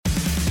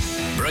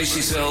Brace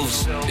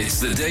yourselves. It's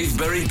the Dave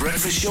Berry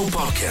Breakfast Show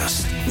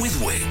podcast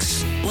with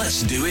Wix.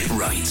 Let's do it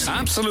right.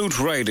 Absolute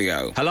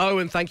Radio. Hello,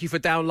 and thank you for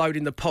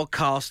downloading the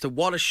podcast.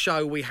 What a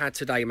show we had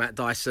today, Matt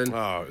Dyson.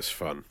 Oh, it was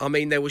fun. I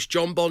mean, there was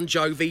John Bon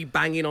Jovi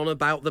banging on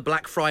about the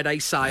Black Friday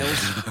sales.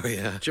 Oh,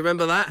 yeah. Do you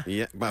remember that?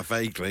 Yeah, but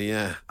vaguely,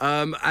 yeah.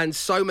 And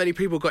so many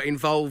people got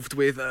involved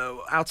with...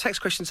 our text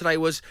question today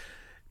was,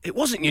 it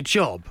wasn't your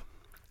job,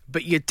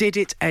 but you did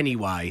it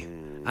anyway.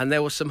 And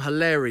there were some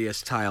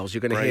hilarious tales.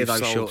 You're going to hear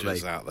those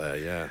shortly. Out there,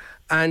 yeah.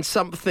 And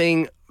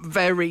something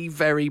very,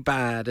 very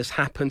bad has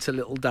happened to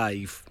little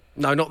Dave.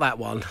 No, not that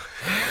one.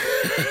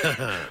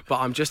 But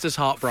I'm just as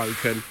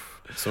heartbroken.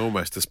 It's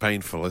almost as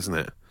painful, isn't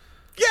it?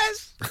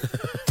 Yes!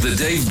 The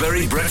Dave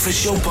Berry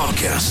Breakfast Show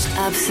podcast.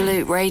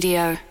 Absolute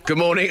Radio. Good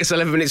morning, it's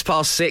 11 minutes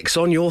past 6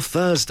 on your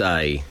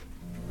Thursday.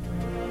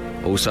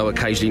 Also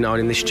occasionally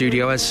known in this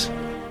studio as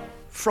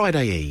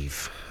Friday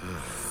Eve.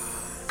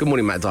 Good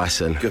morning, Matt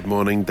Dyson. Good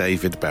morning,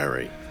 David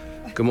Berry.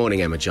 Good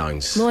morning, Emma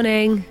Jones.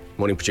 Morning.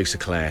 Morning, producer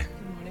Claire.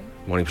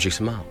 Morning,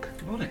 producer Mark.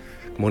 Good morning.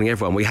 Good morning,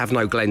 everyone. We have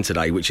no Glenn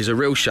today, which is a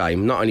real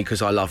shame, not only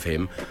because I love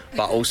him,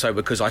 but also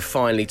because I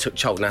finally took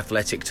Charlton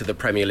Athletic to the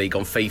Premier League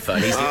on FIFA,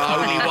 and he's the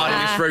only one in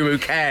this room who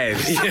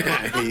cares.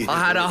 Yeah,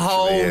 I had a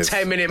whole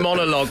 10-minute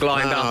monologue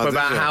lined up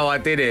about how I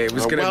did it. It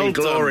was going to be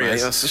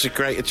glorious. Mate. That's such a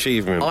great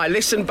achievement. I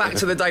listened back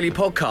to the daily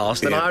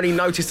podcast, and I only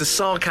noticed the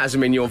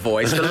sarcasm in your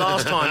voice the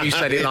last time you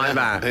said it like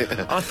that.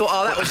 I thought,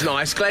 oh, that was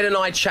nice. Glenn and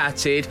I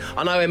chatted.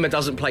 I know Emma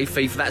doesn't play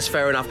FIFA, that's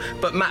fair enough.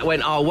 But Matt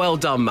went, oh, well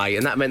done, mate,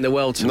 and that meant the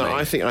world to me. No,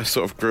 I think I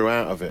sort of grew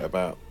out of it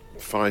about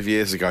 5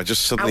 years ago. I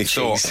just suddenly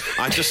thought.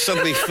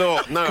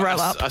 No,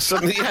 I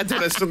suddenly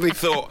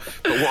thought.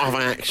 But what have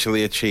I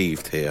actually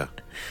achieved here?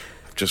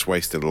 I've just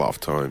wasted a lot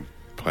of time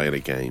playing a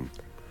game.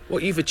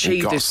 What you've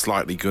achieved got is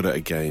slightly good at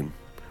a game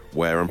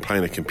where I'm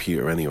playing a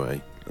computer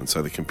anyway. And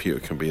so the computer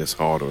can be as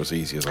hard or as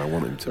easy as I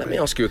want him to be. Let me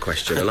ask you a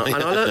question, and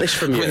I learned this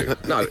from you.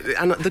 No,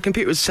 and the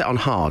computer was set on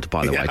hard,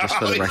 by the way, just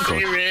for the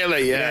record.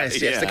 Really? Yeah.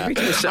 Yes, the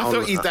computer was set on... I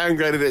thought you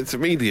downgraded it to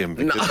medium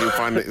because you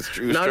find it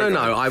true. No.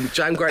 I'm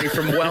downgraded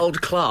from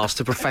world class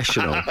to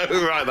professional.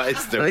 Right, that is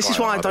still. Now, this is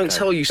why I don't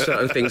tell you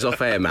certain things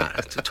off air,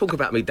 Matt. To talk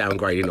about me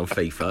downgrading on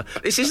FIFA.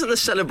 This isn't the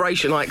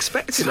celebration I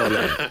expected on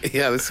there.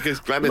 Yeah, this is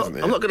good, Glenn, isn't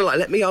it? I'm not going to lie.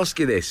 Let me ask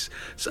you this: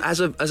 so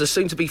as a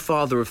soon-to-be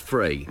father of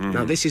three,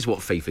 now this is what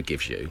FIFA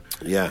gives you.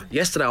 Yeah.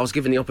 Yesterday, I was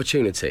given the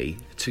opportunity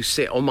to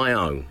sit on my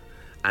own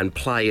and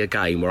play a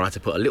game where I had to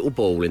put a little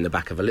ball in the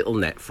back of a little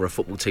net for a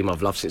football team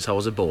I've loved since I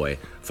was a boy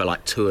for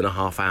like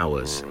 2.5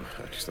 hours. Oh,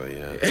 actually,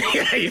 yeah.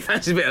 Yeah, you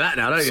fancy a bit of that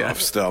now, don't you?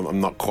 I'm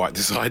not quite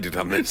decided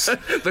on this.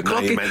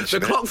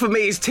 the clock for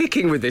me is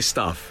ticking with this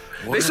stuff.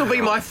 Wow. This will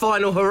be my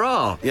final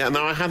hurrah. Yeah,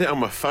 no, I had it on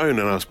my phone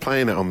and I was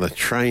playing it on the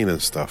train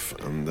and stuff,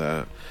 and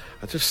I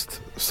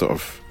just sort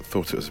of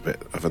thought it was a bit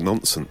of a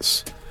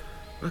nonsense.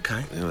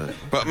 Okay. Yeah.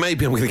 But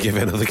maybe I'm going to give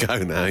it another go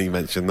now, you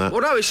mentioned that. Well,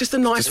 no, it's just a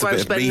nice way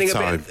of spending a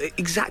time. bit.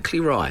 Exactly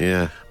right.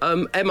 Yeah.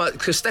 Emma,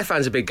 because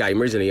Stefan's a big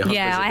gamer, isn't he?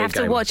 Yeah, I have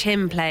to watch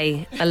him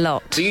play a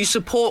lot. Do you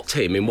support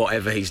him in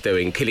whatever he's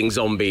doing, killing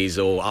zombies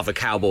or other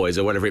cowboys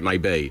or whatever it may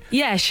be?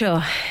 Yeah,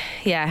 sure.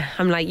 Yeah,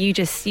 I'm like, you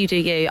do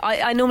you.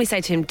 I normally say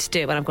to him to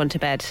do it when I've gone to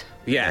bed.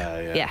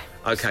 Yeah.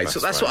 Okay, so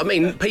that's what I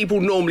mean. People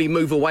normally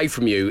move away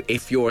from you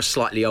if you're a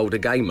slightly older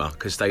gamer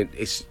because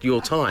it's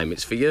your time,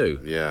 it's for you.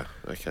 Yeah,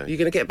 okay. You're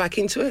going to get back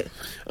into it?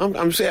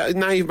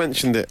 Now you've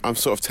mentioned it, I'm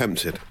sort of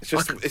tempted.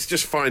 It's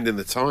just finding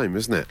the time,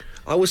 isn't it?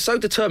 I was so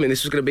determined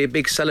this was going to be a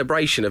big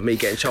celebration of me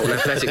getting Charlton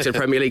Athletic to the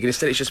Premier League, and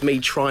instead it's just me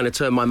trying to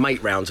turn my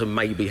mate round to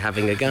maybe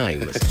having a game.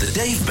 The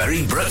Dave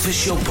Berry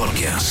Breakfast Show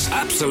podcast.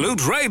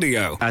 Absolute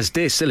Radio. As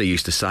dear Silly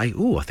used to say,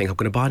 I think I'm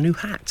going to buy a new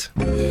hat.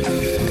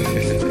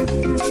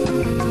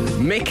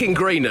 Mick in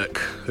Greenock,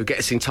 who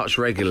gets in touch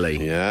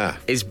regularly,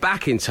 is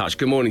back in touch.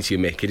 Good morning to you,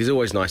 Mick. It is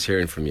always nice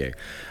hearing from you.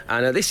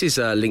 And this is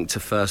linked to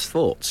First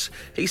Thoughts.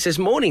 He says,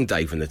 morning,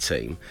 Dave and the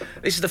team.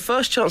 This is the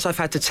first chance I've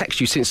had to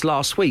text you since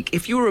last week.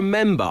 If you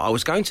remember, I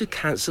was going to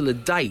cancel a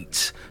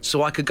date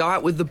so I could go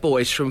out with the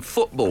boys from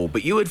football,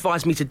 but you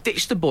advised me to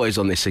ditch the boys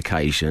on this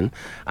occasion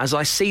as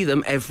I see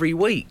them every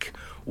week.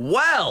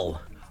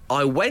 Well,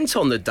 I went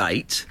on the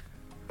date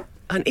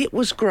and it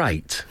was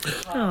great.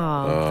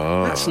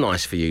 Aww. That's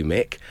nice for you,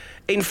 Mick.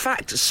 In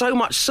fact, so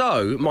much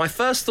so, my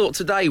first thought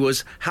today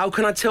was, how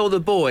can I tell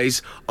the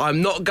boys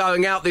I'm not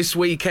going out this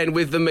weekend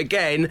with them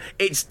again?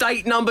 It's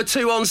date number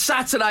 2 on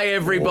Saturday,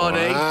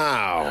 everybody.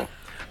 Wow.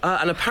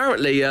 And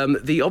apparently,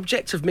 the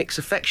object of Mick's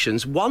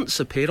affections once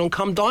appeared on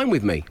Come Dine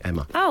With Me,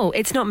 Emma. Oh,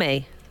 it's not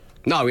me.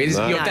 No, you're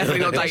definitely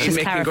not dating Just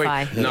Mick and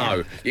clarify. Green.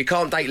 No, you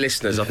can't date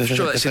listeners. I'm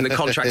sure that's in the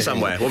contract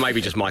somewhere. Or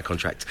maybe just my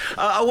contract.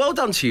 Well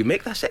done to you,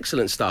 Mick. That's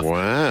excellent stuff.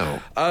 Wow.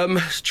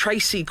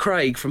 Tracy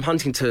Craig from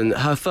Huntington,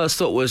 her first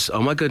thought was,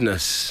 oh my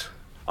goodness,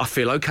 I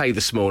feel okay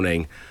this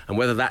morning. And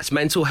whether that's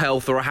mental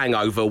health or a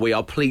hangover, we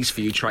are pleased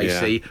for you,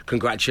 Tracy. Yeah.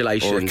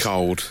 Congratulations. Or a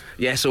cold.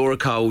 Yes, or a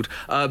cold.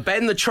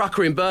 Ben, the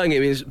trucker in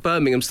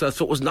Birmingham,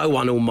 thought was no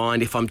one will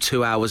mind if I'm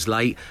 2 hours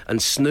late,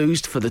 and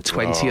snoozed for the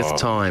 20th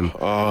time.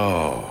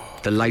 Oh.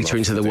 The later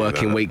into the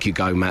working week you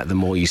go, Matt, the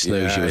more you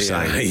snooze, you were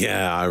saying.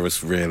 Yeah, I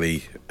was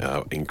really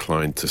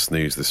inclined to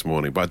snooze this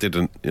morning, but I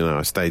didn't.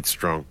 I stayed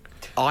strong.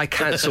 I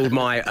cancelled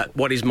my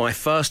what is my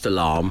first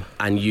alarm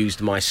and used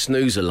my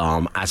snooze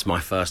alarm as my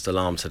first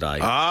alarm today.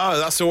 Ah,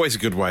 that's always a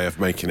good way of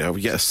making it.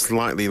 We get a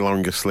slightly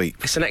longer sleep.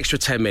 It's an extra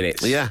 10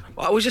 minutes. Yeah.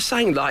 I was just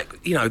saying,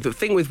 the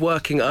thing with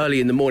working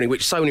early in the morning,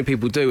 which so many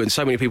people do, and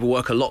so many people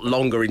work a lot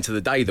longer into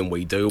the day than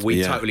we do,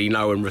 we totally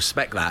know and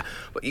respect that.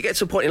 But you get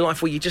to a point in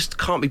life where you just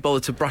can't be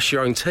bothered to brush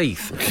your own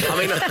teeth. I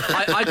mean,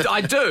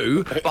 I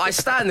do, but I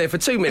stand there for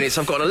 2 minutes,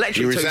 I've got an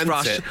electric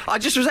toothbrush. It. I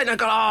just resent it. I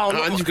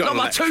go, not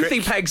my toothy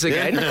pegs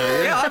again.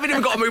 Yeah, I haven't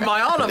even got to move my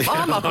arm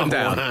up and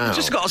down. Wow.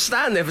 Just got to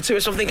stand there for 2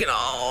 minutes. I'm thinking,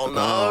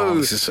 no.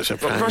 This is such a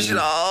pain.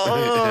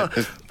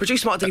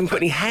 Producer Mark didn't even put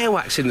any hair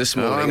wax in this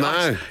morning.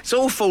 No. It's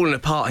all falling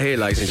apart here,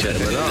 ladies and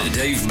gentlemen. The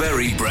Dave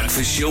Berry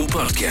Breakfast Show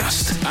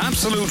Podcast.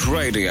 Absolute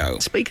Radio.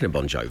 Speaking of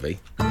Bon Jovi,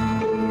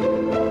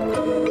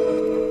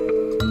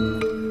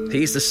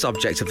 he's the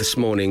subject of this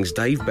morning's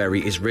Dave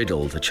Berry is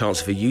Riddled, a chance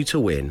for you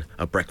to win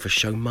a breakfast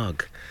show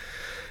mug.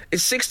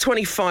 It's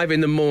 6:25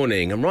 in the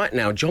morning, and right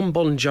now John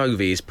Bon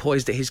Jovi is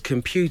poised at his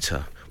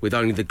computer with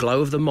only the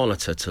glow of the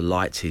monitor to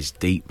light his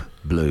deep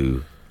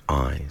blue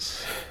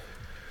eyes.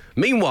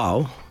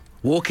 Meanwhile,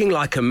 walking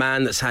like a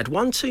man that's had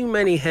one too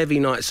many heavy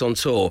nights on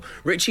tour,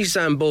 Richie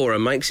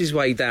Sambora makes his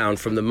way down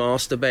from the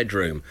master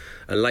bedroom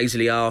and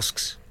lazily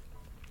asks,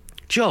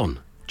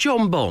 John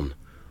Bon,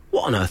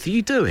 what on earth are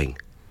you doing?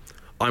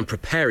 I'm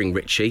preparing,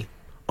 Richie.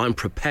 I'm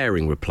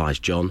preparing, replies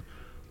John.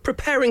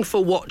 Preparing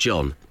for what,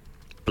 John?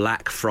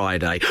 Black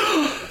Friday.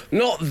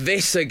 Not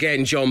this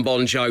again, John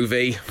Bon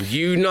Jovi.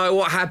 You know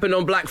what happened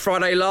on Black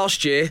Friday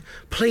last year.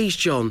 Please,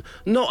 John,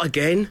 not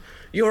again.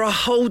 You're a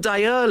whole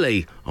day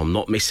early. I'm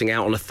not missing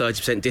out on a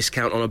 30%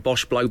 discount on a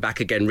Bosch blowback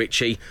again,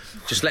 Richie.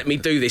 Just let me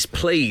do this,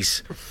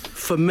 please.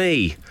 For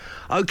me.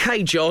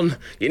 OK, John,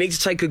 you need to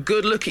take a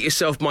good look at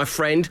yourself, my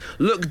friend.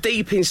 Look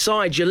deep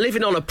inside. You're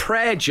living on a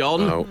prayer,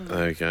 John. Oh,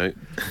 there you go.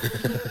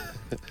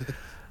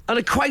 An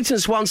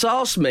acquaintance once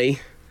asked me,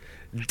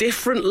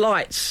 different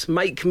lights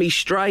make me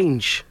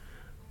strange.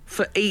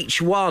 For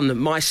each one,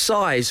 my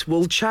size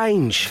will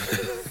change.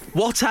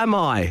 What am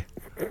I?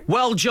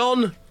 Well,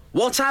 John,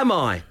 what am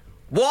I?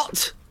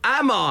 What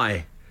am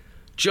I?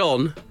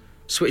 John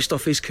switched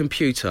off his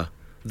computer,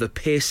 the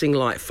piercing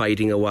light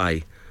fading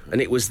away. And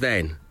it was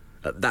then,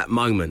 at that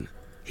moment,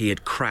 he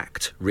had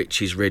cracked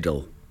Richie's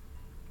riddle.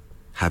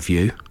 Have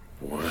you?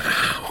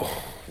 Wow.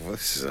 Well,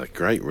 this is a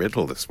great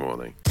riddle this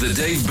morning. The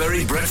Dave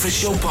Berry Breakfast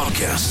Show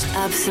Podcast.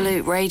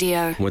 Absolute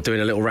Radio. We're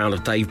doing a little round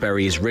of Dave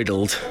Berry is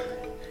Riddled.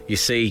 You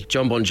see,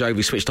 John Bon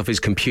Jovi switched off his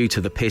computer,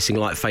 the piercing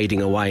light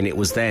fading away, and it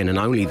was then, and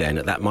only then,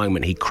 at that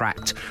moment, he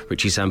cracked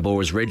Richie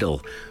Sambora's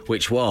riddle,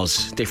 which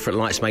was, different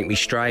lights make me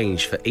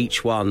strange. For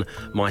each one,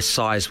 my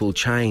size will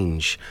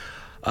change.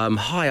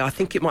 Hi, I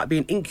think it might be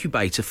an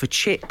incubator for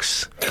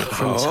chicks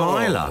from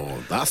Tyler.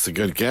 That's a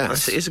good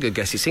guess. It is a good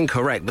guess. It's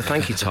incorrect, but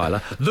thank you,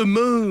 Tyler. The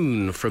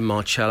moon from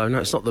Marcello. No,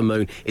 it's not the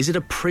moon. Is it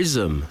a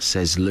prism,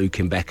 says Luke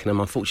in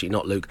Beckenham. Unfortunately,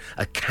 not Luke.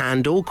 A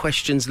candle,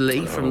 questions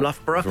Lee from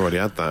Loughborough. We've already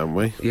had that, haven't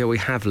we? Yeah, we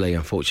have, Lee,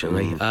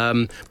 unfortunately.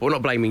 But we're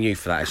not blaming you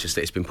for that. It's just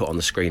that it's been put on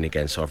the screen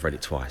again, so I've read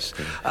it twice.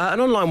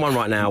 An online one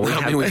right now.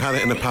 We've had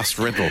it in a past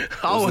riddle. It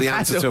was the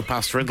answer to a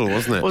past riddle,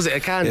 wasn't it? Was it a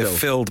candle? It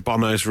filled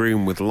Bono's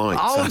room with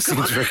lights. I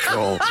seem to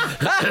recall.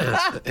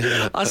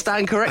 I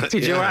stand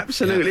corrected. You're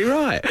absolutely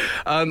right.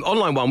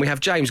 Online one, we have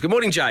James. Good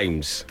morning,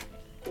 James.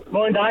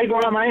 Morning, Dave. All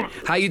right, mate?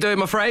 How you doing,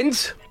 my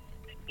friend?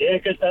 Yeah,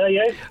 good to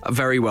hear you.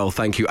 Very well,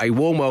 thank you. A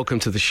warm welcome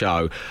to the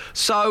show.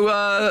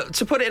 So,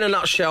 to put it in a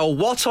nutshell,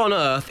 what on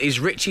earth is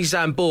Richie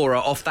Sambora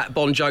off that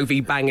Bon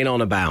Jovi banging on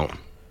about?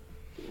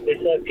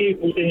 It's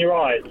pupils in your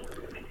eyes.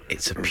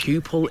 It's a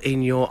pupil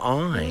in your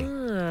eye.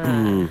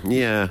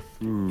 Yeah.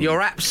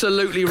 You're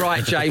absolutely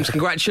right, James.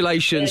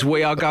 Congratulations.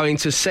 We are going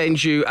to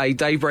send you a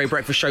Dave Berry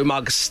Breakfast Show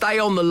mug. Stay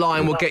on the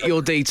line. We'll get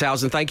your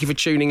details, and thank you for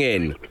tuning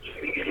in.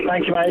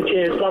 Thank you, mate.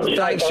 Cheers. Love the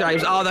show. Thanks,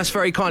 James. Oh, that's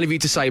very kind of you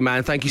to say,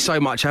 man. Thank you so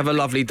much. Have a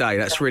lovely day.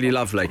 That's really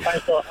lovely.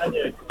 Thanks a lot. And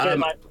you. Cheers,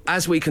 mate.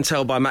 As we can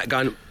tell by Matt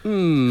going,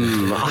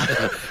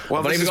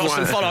 Well, I've even got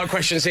some follow-up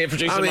questions here,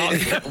 producer Mark.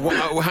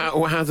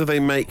 How do they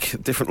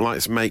make different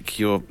lights make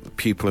your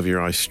pupil of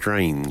your eye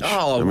strange?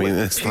 Oh, I mean,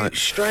 it's like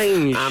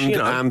strange.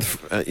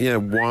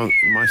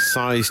 My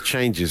size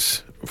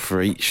changes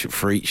for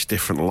each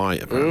different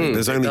light. Apparently,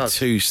 there's only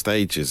two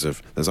stages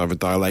of. There's either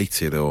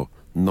dilated or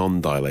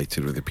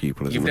non-dilated with the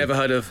pupil. You've never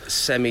heard of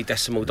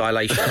semi-decimal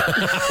dilation?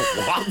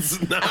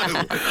 What? No.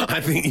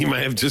 I think you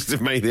may have just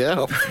made it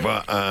up,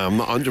 but I'm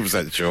not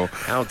 100% sure.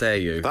 How dare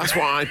you? That's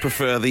why I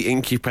prefer the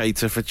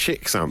incubator for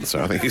chicks answer.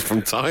 I think it's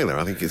from Tyler.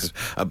 I think it's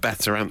a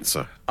better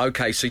answer.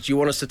 OK, so do you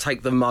want us to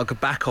take the mug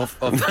back off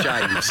of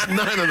James?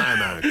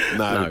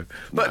 No.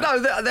 But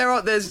no, there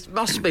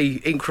must be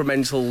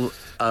incremental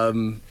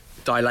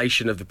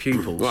dilation of the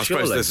pupils. Well, I suppose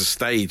surely. there's a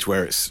stage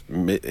where it's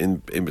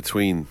in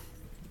between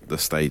the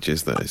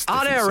stages that is.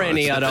 Are there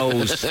any of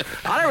those?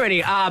 Are there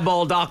any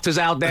eyeball doctors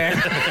out there?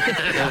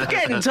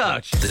 Get in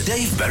touch. The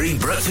Dave Berry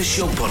Breakfast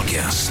Show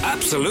Podcast.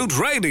 Absolute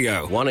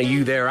Radio. One of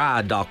you there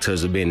eye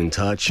doctors have been in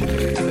touch.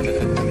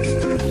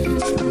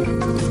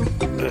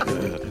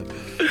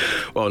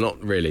 Well,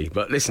 not really,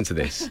 but listen to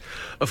this.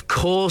 Of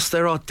course,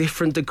 there are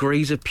different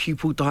degrees of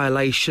pupil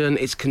dilation.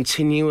 It's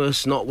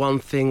continuous, not one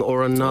thing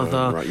or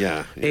another. Right,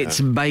 yeah.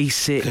 It's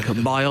basic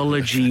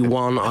biology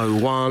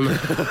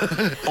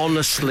 101.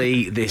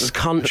 Honestly, this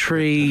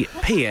country.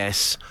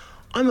 P.S.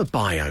 I'm a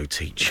bio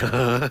teacher.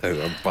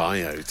 A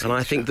bio teacher. And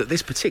I think that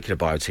this particular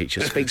bio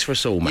teacher speaks for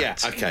us all,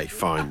 Matt. Yeah, okay,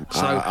 fine. So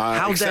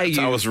how dare you...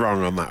 I was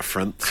wrong on that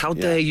front. How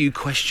dare you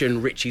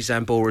question Richie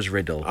Zambora's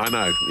riddle? I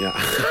know, yeah.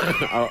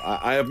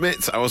 I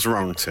admit I was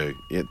wrong too.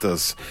 It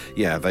does.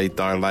 Yeah, they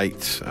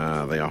dilate.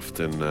 They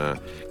often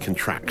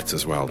contract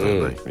as well,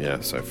 don't they?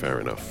 Yeah, so fair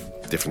enough.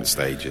 Different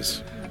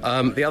stages.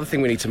 The other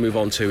thing we need to move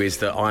on to is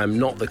that I am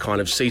not the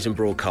kind of seasoned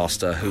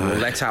broadcaster who will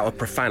let out a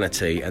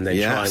profanity and then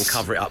try and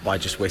cover it up by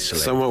just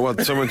whistling.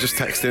 Someone just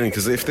texted in,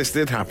 because if this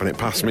did happen, it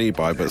passed me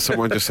by, but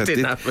someone just said,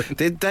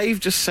 did Dave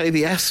just say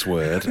the S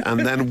word and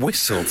then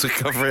whistle to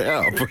cover it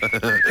up?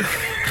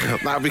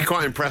 That would be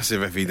quite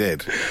impressive if he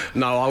did.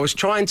 No, I was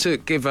trying to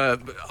give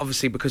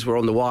obviously because we're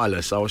on the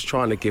wireless, I was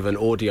trying to give an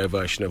audio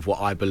version of what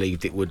I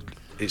believed it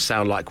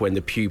sound like when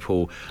the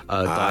pupil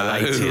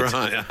dilated.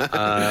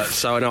 Right.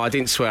 So no, I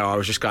didn't swear. I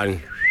was just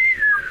going.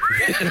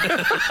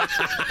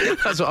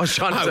 That's what I was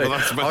trying to do.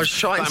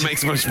 That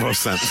makes much more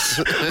sense.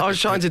 I was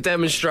trying to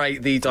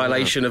demonstrate the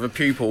dilation of a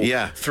pupil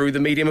through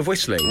the medium of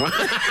whistling.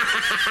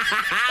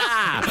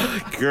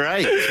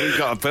 Great. We've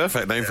got a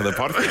perfect name for the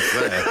podcast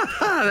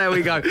there. There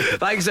we go.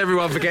 Thanks,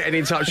 everyone, for getting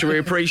in touch. We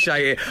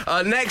appreciate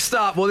it. Next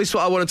up, well, this is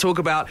what I want to talk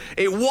about.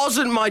 It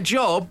wasn't my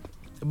job,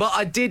 but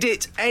I did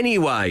it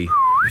anyway.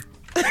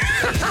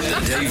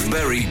 The Dave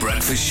Berry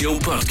Breakfast Show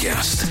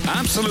Podcast.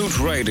 Absolute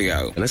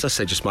Radio. And as I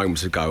said just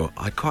moments ago,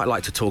 I'd quite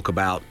like to talk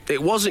about it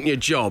wasn't your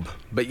job,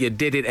 but you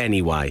did it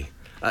anyway.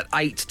 At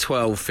 8,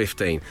 12,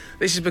 15.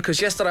 This is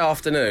because yesterday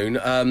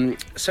afternoon,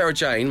 Sarah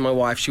Jane, my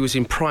wife, she was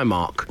in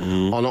Primark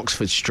on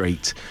Oxford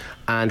Street.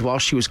 And while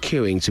she was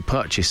queuing to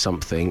purchase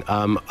something,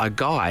 a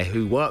guy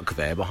who worked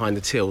there behind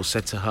the till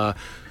said to her,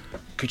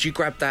 could you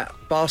grab that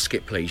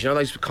basket, please? You know,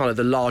 those kind of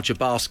the larger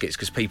baskets,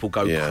 because people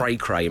go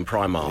cray-cray in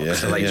Primark,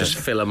 so they just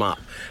fill them up.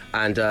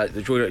 And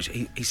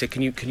he said,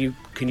 can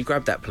you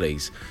grab that,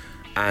 please?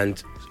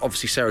 And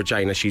obviously Sarah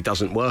Jane, as she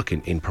doesn't work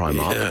in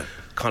Primark,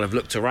 kind of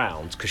looked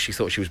around because she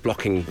thought she was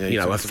blocking,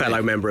 a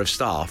fellow member of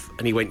staff.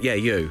 And he went, yeah,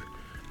 you.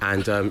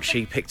 And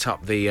she picked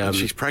up the... and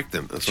she's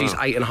pregnant as well. She's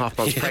 8.5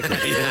 months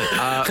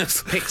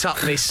pregnant. Picked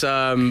up this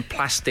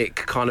plastic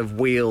kind of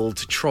wheeled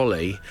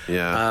trolley.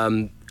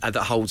 That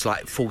holds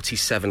like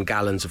 47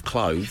 gallons of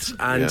clothes,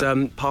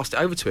 and passed it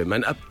over to him,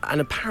 and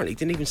apparently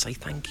didn't even say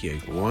thank you.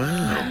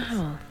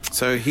 Wow.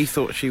 So he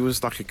thought she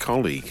was like a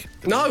colleague.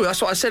 No, that's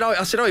what I said.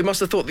 I said, he must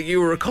have thought that you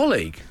were a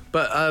colleague,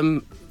 but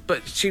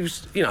she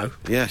was,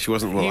 Yeah, she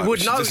wasn't.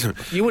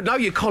 You would know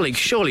your colleagues,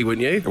 surely,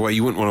 wouldn't you? Well,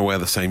 you wouldn't want to wear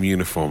the same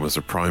uniform as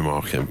a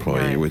Primark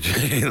employee, would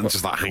you?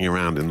 Just like hang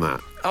around in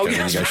that. Oh,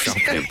 go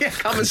shopping.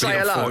 Come and say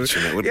hello.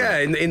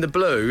 In the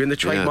blue, in the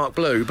trademark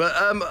blue. But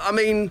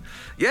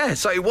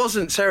so it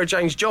wasn't Sarah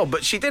Jane's job,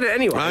 but she did it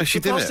anyway. No, she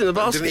did it. In the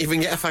basket. Didn't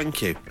even get a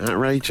thank you.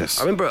 Outrageous.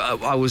 I remember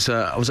I was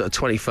at a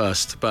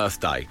 21st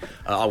birthday.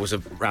 I was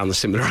around the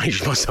similar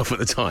age myself at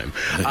the time,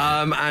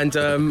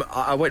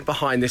 I went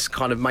behind this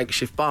kind of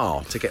makeshift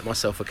bar to get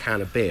myself a can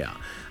of beer.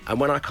 And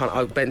when I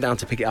bent down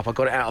to pick it up, I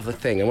got it out of the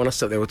thing. And when I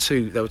saw there were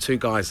two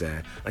guys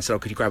there. I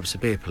said, could you grab us a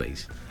beer,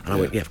 please? And I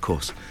went, yeah, of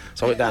course.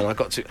 So I went down and I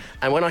got to...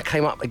 And when I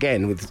came up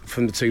again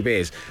from the two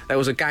beers, there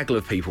was a gaggle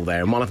of people there,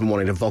 and one of them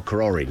wanted a vodka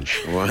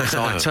orange. Wow.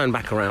 So I turned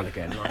back around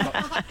again. And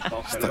I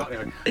got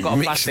a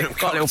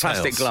little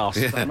plastic glass.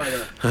 Yeah.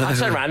 So I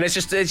turned around, and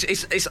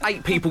it's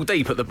 8 people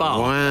deep at the bar.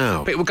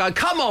 Wow. People go,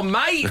 come on,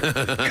 mate!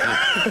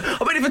 I've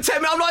been here for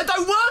 10 minutes. I'm like, I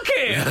don't work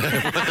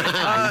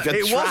here!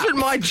 It wasn't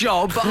my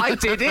job, but I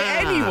did it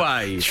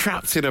anyway.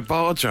 Trapped in a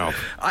bar job.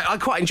 I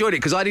quite enjoyed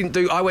it because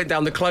I went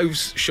down the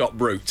clothes shop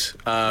route.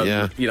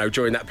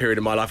 During that period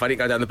of my life, I didn't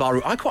go down the bar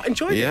route. I quite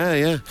enjoyed it.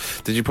 Yeah.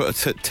 Did you put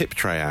a tip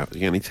tray out? Did you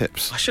get any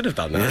tips? I should have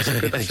done that.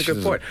 That's a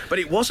good point. But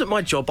it wasn't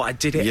my job, but I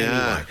did it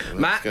anyway.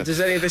 Matt, does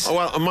any of this... Oh,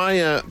 well,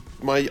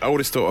 my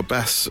oldest daughter,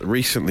 Bess,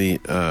 recently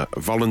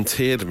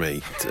volunteered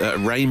me at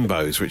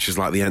Rainbows, which is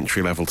like the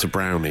entry level to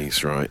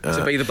Brownies, right?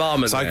 To be the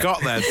barman. So I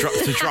got there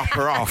to drop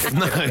her off.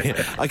 No,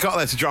 I got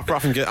there to drop her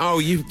off and go,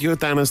 you're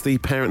down as the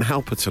parent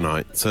helper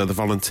tonight, the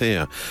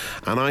volunteer.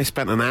 And I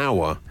spent an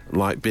hour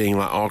being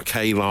like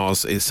R.K.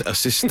 Lars'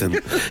 assistant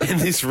in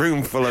this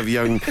room full of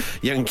young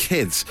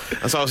kids.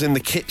 As I was in the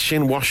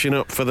kitchen washing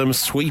up for them,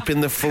 sweeping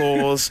the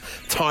floors,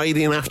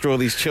 tidying after all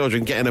these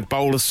children, getting a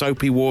bowl of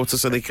soapy water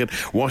so they could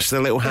wash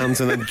their little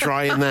hands and then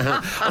drying their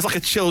hands. I was like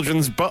a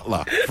children's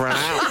butler for an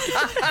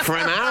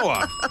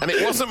hour. And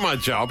it wasn't my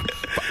job,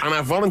 and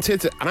I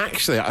volunteered to, and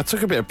actually I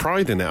took a bit of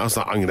pride in it. I was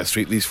like, I'm going to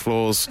sweep these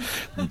floors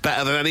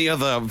better than any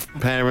other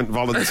parent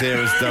volunteer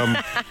has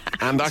done.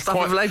 And I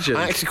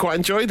actually quite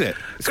enjoyed it.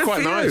 It's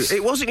quite nice.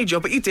 It wasn't your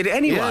job, but you did it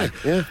anyway.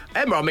 Yeah.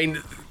 Emma, I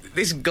mean,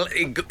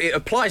 it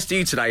applies to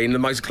you today in the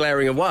most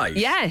glaring of ways.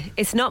 Yeah,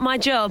 it's not my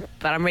job,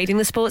 but I'm reading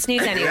the sports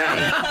news anyway.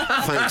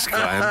 Thanks,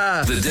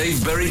 Glenn. The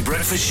Dave Berry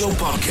Breakfast Show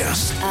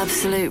Podcast.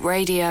 Absolute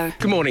Radio.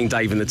 Good morning,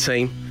 Dave and the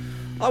team.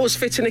 I was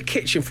fitting a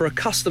kitchen for a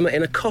customer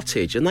in a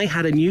cottage and they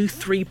had a new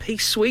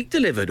 3-piece suite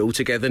delivered all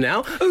together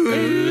now.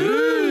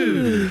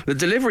 Ooh. The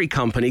delivery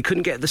company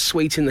couldn't get the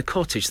suite in the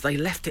cottage, so they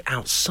left it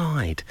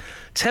outside.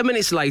 10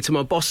 minutes later,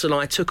 my boss and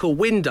I took a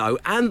window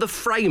and the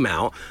frame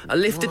out and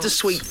lifted the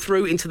suite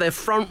through into their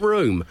front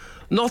room.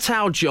 Not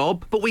our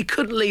job, but we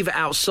couldn't leave it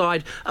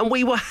outside and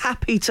we were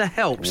happy to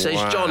help, says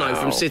Jono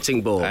from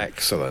Sittingbourne.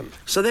 Excellent.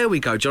 So there we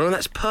go, Jono,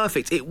 that's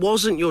perfect. It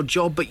wasn't your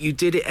job, but you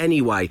did it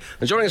anyway.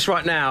 And joining us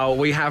right now,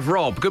 we have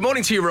Rob. Good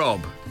morning to you,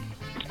 Rob.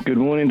 Good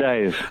morning,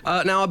 Dave.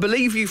 Now, I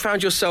believe you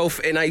found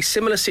yourself in a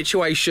similar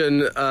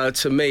situation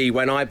to me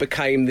when I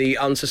became the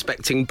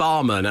unsuspecting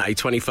barman at a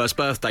 21st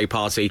birthday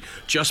party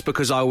just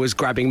because I was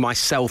grabbing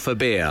myself a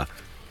beer.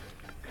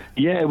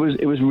 Yeah, it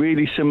was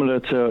really similar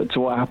to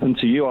what happened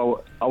to you.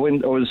 I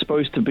was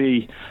supposed to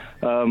be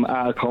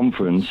at a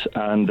conference,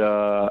 and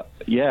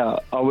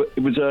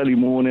it was early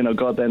morning. I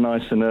got there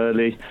nice and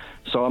early,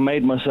 so I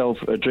made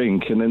myself a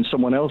drink, and then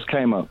someone else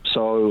came up.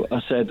 So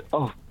I said,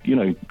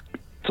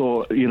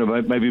 thought,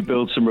 maybe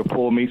build some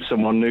rapport, meet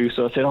someone new.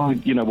 So I said,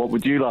 what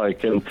would you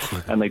like? And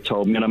they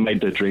told me, and I made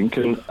their drink.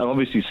 And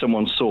obviously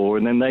someone saw,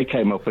 and then they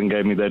came up and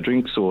gave me their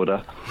drinks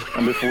order.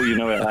 And before you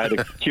know it, I had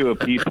a queue of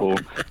people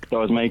that I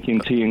was making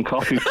tea and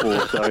coffee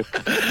for. So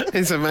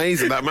it's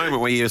amazing, that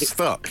moment where you're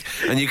stuck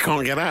and you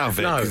can't get out of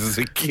it because there's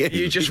a queue.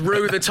 You just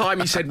rue the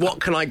time you said, what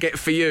can I get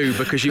for you?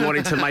 Because you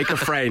wanted to make a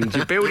friend.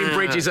 You're building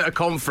bridges at a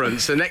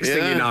conference. The next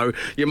thing you know,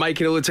 you're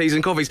making all the teas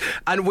and coffees.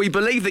 And we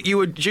believe that you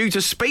were due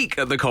to speak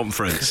at the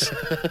conference.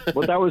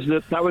 Well, that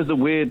was the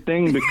weird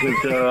thing,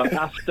 because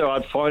after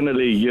I'd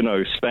finally,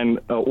 spent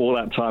all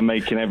that time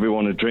making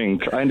everyone a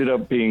drink, I ended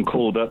up being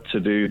called up to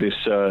do this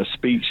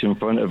speech in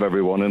front of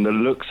everyone, and the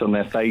looks on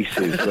their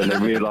faces when they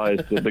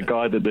realised that the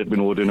guy that they'd been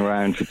ordering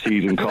around for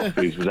teas and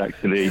coffees was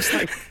actually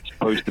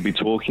supposed to be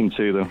talking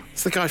to them.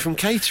 It's the guy from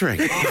catering.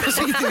 What's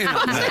he doing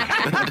up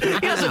there? He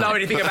doesn't know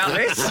anything about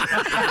this.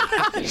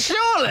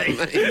 Surely.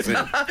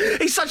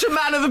 He's such a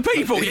man of the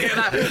people. You get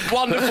that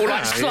wonderful,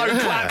 slow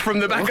clap from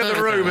the back of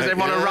the room as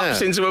everyone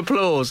erupts into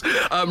applause.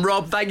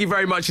 Rob, thank you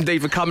very much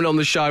indeed for coming on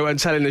the show and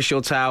telling us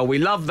your tale. We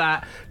love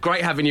that.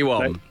 Great having you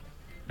on.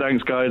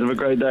 Thanks, guys. Have a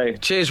great day.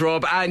 Cheers,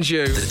 Rob, and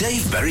you. The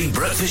Dave Berry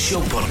Breakfast Show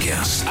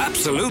Podcast.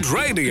 Absolute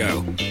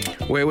Radio.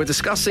 Where we're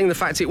discussing the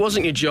fact it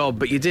wasn't your job,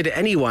 but you did it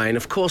anyway. And,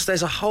 of course,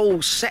 there's a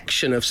whole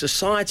section of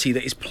society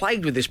that is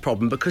plagued with this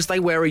problem because they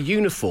wear a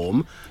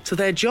uniform to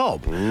their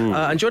job.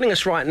 And joining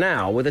us right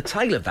now with a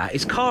tale of that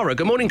is Cara.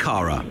 Good morning,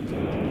 Cara.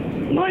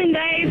 Morning,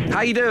 Dave.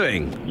 How you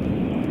doing?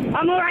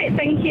 I'm all right,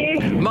 thank you.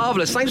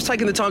 Marvellous. Thanks for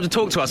taking the time to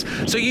talk to us.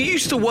 So you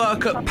used to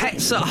work at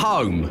Pets at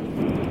Home?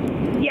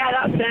 Yeah,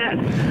 that's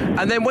it.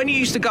 And then when you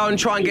used to go and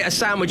try and get a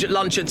sandwich at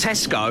lunch at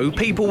Tesco,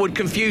 people would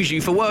confuse you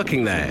for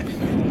working there?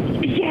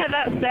 Yeah,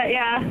 that's it,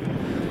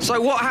 yeah.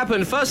 So what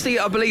happened? Firstly,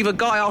 I believe a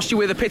guy asked you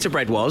where the pita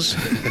bread was.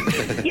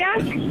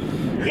 Yes,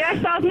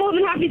 I was more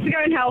than happy to go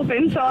and help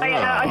him, so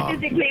I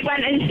physically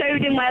went and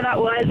showed him where that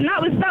was, and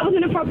that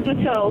wasn't a problem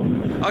at all.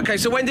 OK,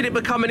 so when did it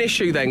become an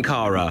issue then,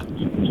 Cara?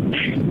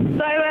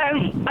 So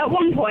at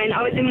one point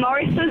I was in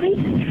Morrison's,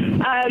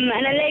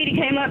 and a lady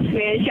came up to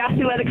me and she asked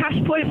me where the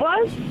cash point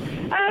was.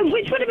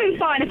 Which would have been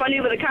fine if I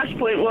knew where the cash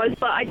point was,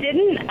 but I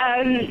didn't.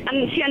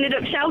 And she ended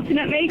up shouting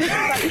at me,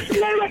 like,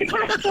 "You know where the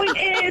cash point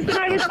is?" And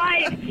I was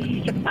like,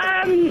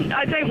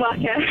 "I don't work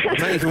here."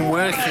 Don't even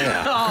work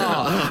here.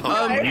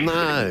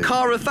 No.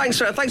 Cara, thanks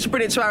for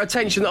bringing it to our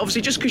attention that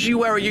obviously just because you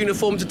wear a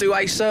uniform to do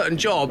a certain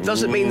job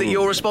doesn't mean that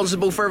you're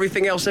responsible for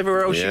everything else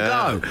everywhere else you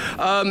go.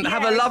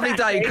 Have a lovely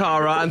day,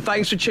 Cara, and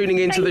thanks for tuning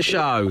into the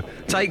show.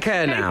 Take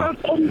care now.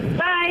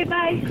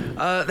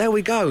 Bye. There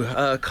we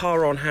go.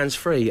 Cara on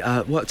hands-free.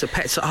 Worked at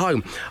Pets at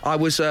Home. I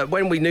was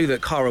when we knew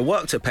that Cara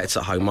worked at Pets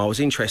at Home, I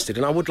was interested,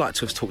 and I would like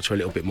to have talked to her a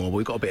little bit more, but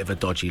we've got a bit of a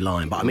dodgy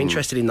line. But I'm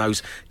interested in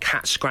those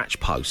cat scratch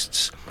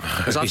posts,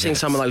 because I've seen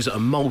some of those that are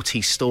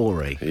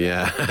multi-story.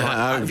 Yeah.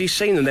 Have you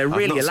seen them? They're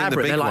really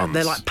elaborate.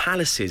 They're like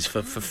palaces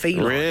for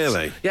felines.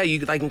 Really?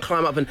 Yeah, they can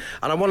climb up, and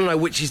I want to know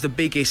which is the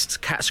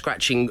biggest cat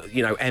scratching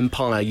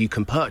empire you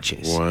can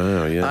purchase.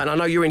 Wow, yeah. And I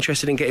know you're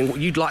interested in getting.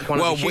 You'd like one.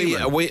 Well, of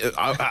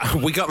the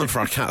we got them for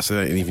our cats. They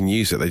don't even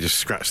use it. They just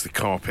scratch the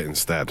carpet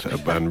instead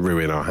and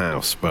ruin our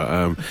house. But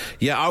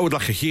I would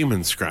like a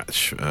human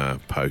scratch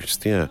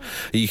post. Yeah,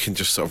 you can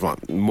just sort of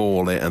like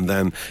maul it, and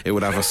then it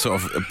would have a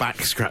sort of a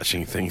back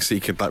scratching thing, so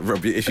you could like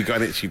rub if you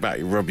got an itchy back,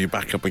 you rub your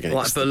back up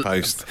against the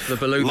post. The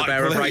Baloo the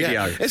Bear of radio.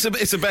 Yeah.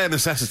 It's a bare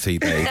necessity,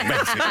 Dave.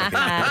 Basically.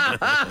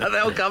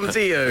 They'll come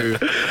to you.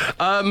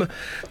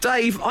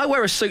 Dave, I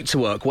wear a suit to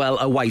work,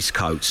 a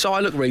waistcoat, so I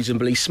look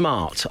reasonably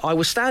smart. I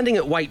was standing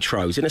at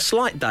Waitrose in a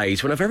slight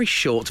daze when a very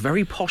short short,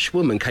 very posh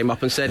woman came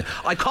up and said,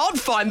 "I can't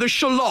find the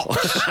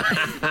shallots."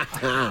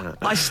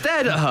 I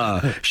stared at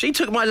her. She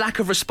took my lack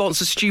of response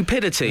as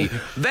stupidity.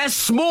 "They're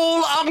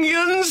small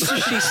onions,"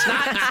 she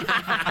snapped.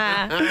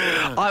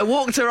 I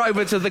walked her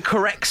over to the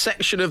correct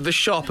section of the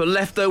shop and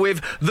left her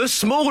with, "The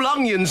small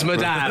onions,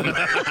 madame."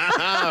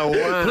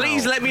 Wow.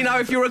 "Please let me know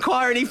if you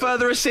require any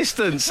further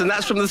assistance." And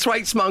that's from the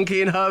Thwaites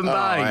Monkey in Herne Bay.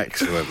 Oh,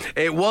 excellent.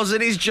 It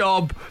wasn't his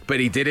job,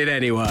 but he did it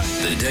anyway.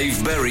 The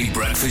Dave Berry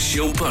Breakfast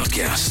Show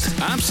Podcast.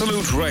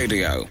 Absolute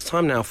Radio. It's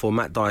time now for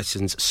Matt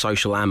Dyson's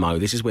Social Ammo.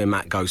 This is where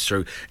Matt goes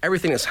through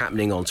everything that's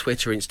happening on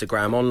Twitter,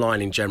 Instagram,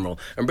 online in general,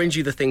 and brings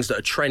you the things that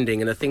are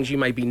trending and the things you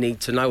maybe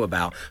need to know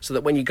about, so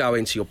that when you go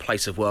into your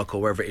place of work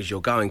or wherever it is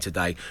you're going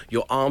today,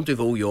 you're armed with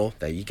all your,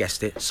 there you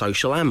guessed it,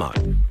 social ammo.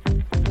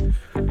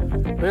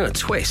 We're going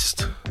to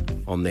twist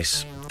on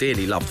this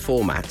dearly loved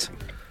format.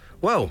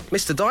 Well,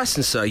 Mr.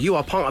 Dyson, sir, you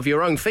are part of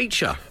your own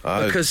feature,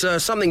 because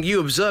something you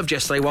observed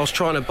yesterday whilst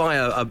trying to buy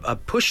a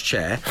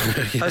pushchair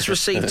has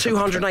received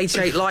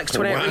 288 likes,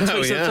 28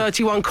 retweets and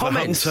 31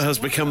 comments. The hunter has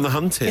become the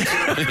hunted.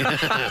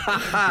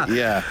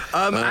 Yeah.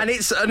 And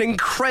it's an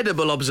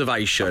incredible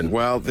observation.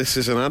 Well, this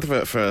is an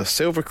advert for a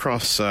Silver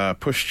Cross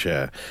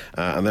pushchair,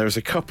 and there is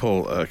a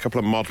couple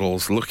of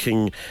models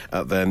looking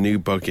at their new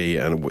buggy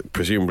and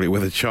presumably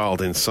with a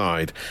child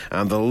inside,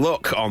 and the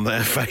look on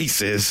their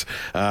faces,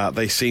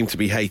 they seem to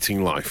be hating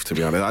life, to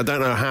be honest. I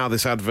don't know how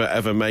this advert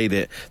ever made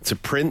it to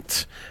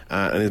print,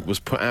 and it was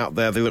put out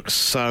there. They look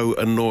so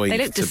annoyed. They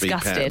look to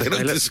disgusted. Be paired. They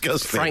look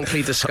disgusting.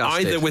 Frankly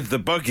disgusted. Either with the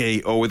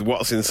buggy or with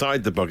what's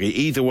inside the buggy.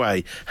 Either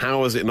way,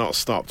 how has it not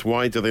stopped?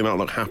 Why do they not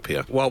look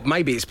happier? Well,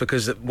 maybe it's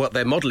because of what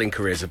their modelling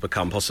careers have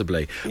become,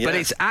 possibly. Yeah. But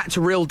it's at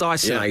Real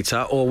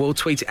Dysonator, or we'll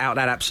tweet it out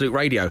at Absolute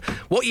Radio.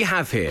 What you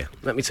have here,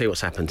 let me tell you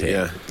what's happened here.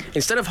 Yeah.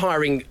 Instead of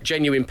hiring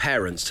genuine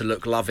parents to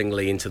look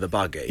lovingly into the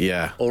buggy,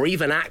 Yeah. or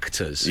even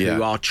actors Yeah.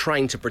 who are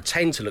trained to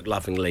pretend to look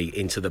lovingly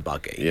into the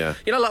buggy. Yeah.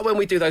 You know, like when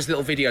we do those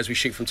little videos we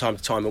shoot from time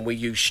to time and we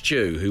use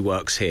Stu, who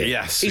works here.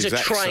 Yes, He's he's a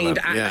trained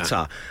excellent, yeah.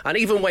 actor. And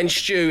even when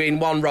Stu, in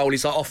one role,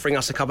 is like offering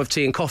us a cup of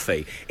tea and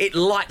coffee, it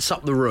lights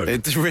up the room.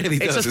 It really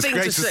does. It's a thing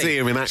great to see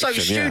him in action.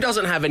 So Stu yeah.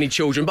 doesn't have any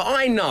children, but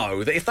I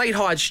know that if they'd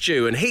hired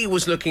Stu and he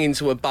was looking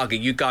into a buggy,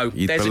 you'd go,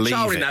 You'd there's a believe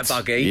child in it. that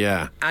buggy.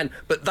 Yeah.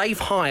 But they've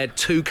hired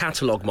 2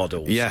 catalogue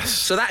models. Yes.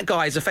 So that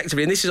guy is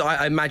effectively, and this is,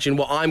 I imagine,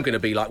 what I'm going to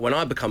be like when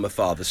I become a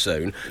father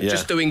soon, Yeah.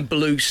 just doing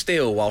blue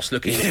steel whilst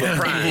looking into a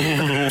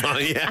pram.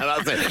 Yeah,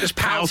 that's it. Just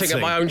pouting at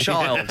my own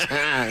child.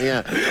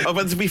 Yeah. Oh,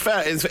 but to be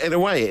fair, in a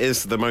way, it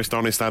is the most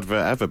honest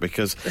advert ever,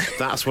 because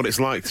that's what it's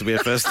like to be a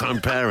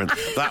first-time parent.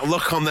 That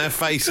look on their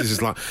faces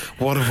is like,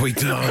 what have we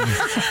done?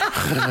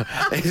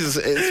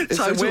 it's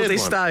Total a weird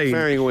disdain. one.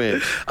 Very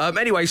weird.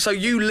 Anyway, so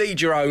you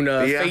lead your own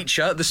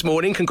feature this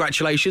morning.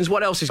 Congratulations.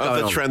 What else is going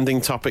Other on?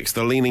 trending topics,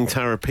 the leaning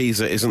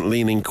Tarapeza isn't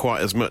leaning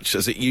quite as much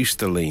as it used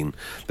to lean.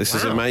 This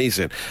is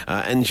amazing.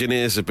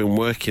 Engineers have been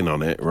working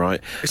on it,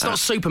 right? It's not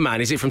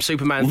Superman, is it, from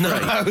Superman 3?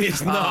 No,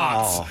 it's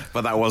not. Oh.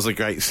 But that was a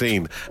great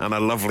scene and a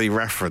lovely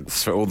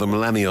reference for all the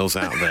millennials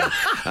out there.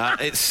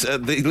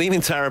 The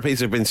leaning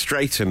Tarapeza have been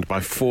straightened by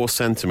 4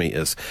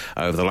 centimetres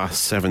over the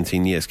last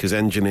 17 years, because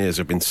engineers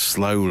have been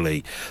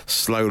slowly,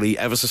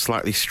 ever so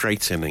slightly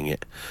straightening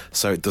it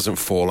so it doesn't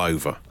fall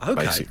over,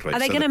 basically. Are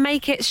they going to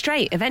make it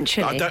straight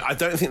eventually? I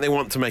don't think they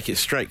want to make it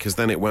straight, because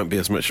then it won't be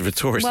as much of a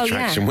tourist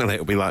attraction, will it?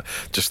 It'll be like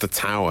just a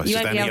tower. You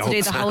won't be able to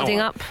do the holding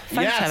up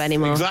photo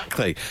anymore.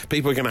 Exactly.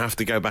 People are going to have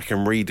to go back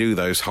and redo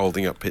those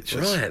holding up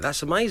pictures. Right,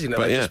 that's amazing.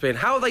 But, Just been,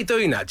 how are they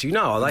doing that? Do you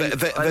know? Are they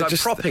they're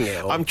just propping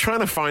it? Or? I'm trying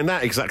to find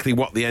out exactly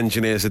what the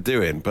engineers are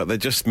doing, but they're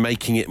just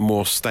making it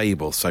more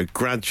stable. So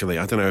gradually,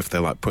 I don't know if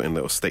they're like putting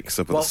little sticks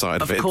up on the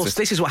side of it. Of course,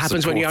 this is what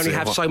happens when you only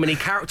have so many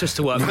characters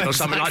to work with on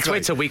something like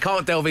Twitter. We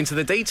can't delve into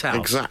the details.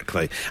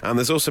 Exactly. And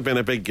there's also been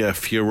a big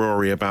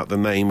furore about the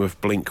name of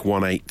Blink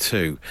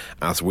 182,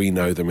 as we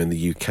know them in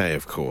the UK,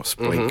 of course.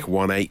 Blink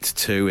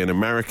 182. In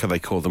America, they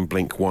call them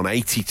Blink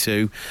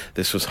 182.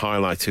 This was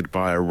highlighted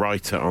by a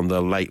writer on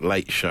the Late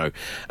Late Show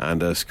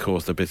and has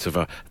caused a bit of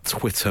a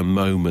Twitter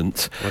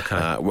moment.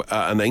 Okay.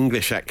 An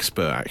English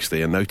expert,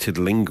 actually, a noted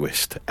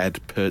linguist, Ed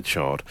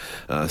Purchard,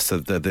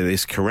 said that it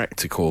is correct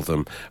to call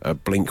them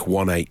Blink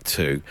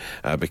 182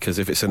 because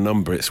if it's a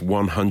number, it's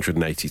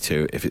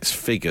 182. If it's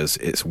figures,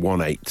 it's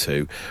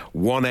 182.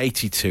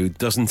 182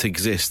 doesn't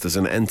exist as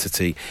an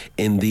entity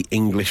in the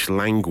English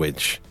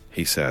language,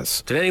 he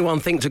says. Did anyone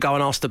think to go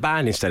and ask the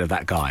band instead of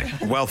that guy?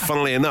 Well,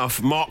 funnily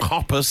enough, Mark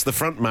Hoppus, the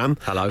frontman,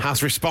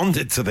 has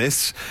responded to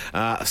this,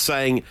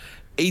 saying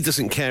he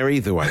doesn't care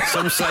either way.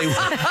 Some say...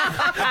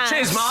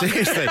 Cheers, Mark.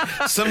 Seriously.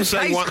 Some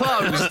say,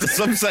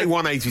 some say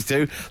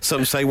 182,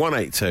 some say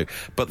 182.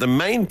 But the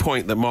main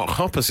point that Mark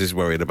Hoppus is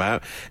worried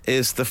about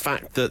is the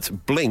fact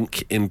that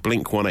Blink in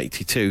Blink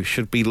 182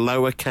 should be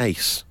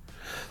lowercase.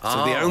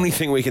 So the only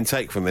thing we can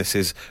take from this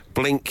is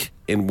Blink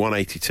in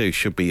 182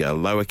 should be a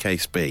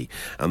lowercase b,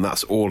 and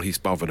that's all he's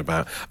bothered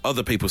about.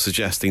 Other people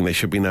suggesting they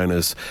should be known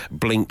as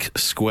Blink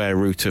square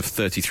root of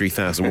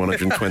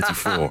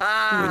 33,124,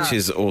 which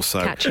is also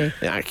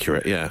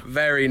accurate, yeah.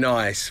 Very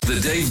nice. The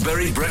Dave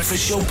Berry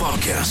Breakfast Show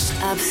Podcast.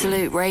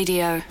 Absolute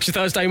Radio. It's a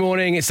Thursday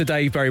morning. It's the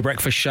Dave Berry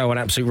Breakfast Show on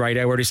Absolute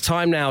Radio, where it is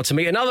time now to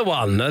meet another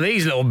one of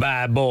these little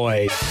bad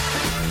boys.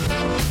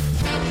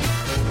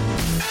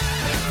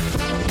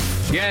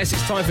 Yes,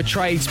 it's time for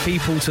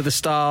Tradespeople to the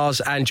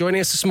Stars, and joining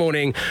us this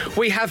morning,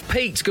 we have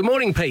Pete. Good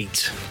morning,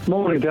 Pete.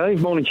 Morning,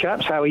 Dave. Morning,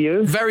 chaps. How are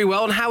you? Very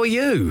well, and how are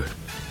you?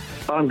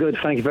 I'm good,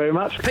 thank you very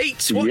much.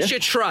 Pete, what's your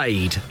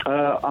trade?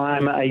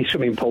 I'm a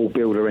swimming pool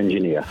builder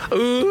engineer.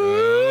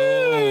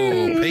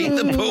 Ooh! Pete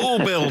the pool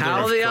builder.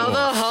 How the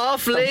other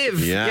half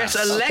live. Yes,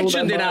 a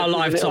legend in our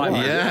lifetime.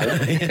 Yeah.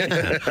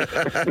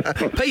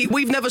 Pete,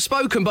 we've never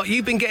spoken, but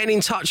you've been getting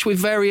in touch with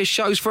various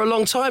shows for a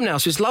long time now,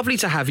 so it's lovely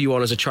to have you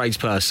on as a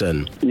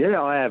tradesperson.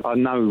 Yeah, I have. I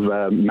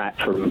know Matt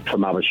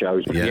from other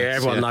shows. Yes,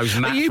 everyone knows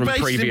Matt from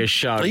previous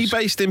shows. Are you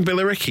based in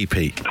Billericay,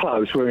 Pete?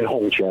 Close. We're in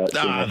Hornchurch.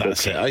 Ah,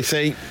 that's it. I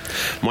see.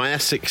 My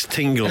Essex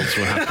tingles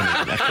were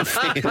happening.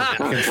 I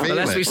can feel it. The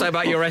less we say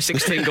about your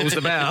Essex tingles,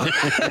 the better.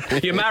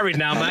 You're married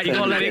now, Matt. You've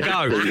got to let it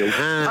go.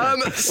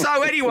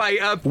 So anyway,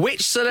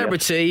 which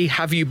celebrity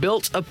have you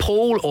built a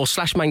pool or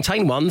 /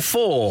 maintain one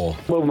for?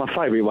 Well, my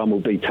favourite one will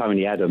be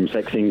Tony Adams,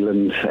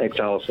 ex-England,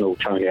 ex-Arsenal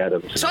Tony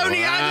Adams.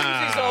 Tony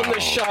Adams is on the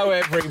show,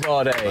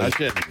 everybody.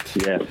 Legend.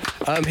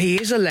 Yeah.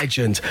 He is a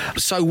legend.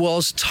 So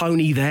was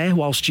Tony there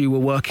whilst you were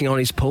working on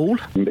his pool?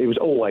 He was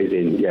always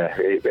in, yeah.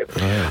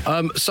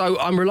 So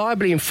I'm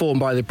reliably informed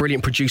by the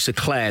brilliant producer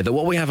Claire that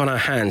what we have on our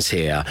hands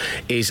here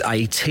is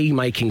a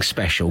tea-making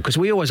special, because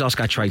we always ask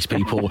our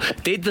tradespeople,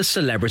 did the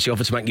celebrity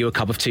offer to make you a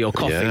cup of tea or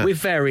coffee, with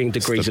varying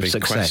degrees of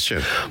success?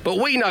 Question. But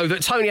we know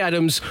that Tony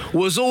Adams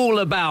was all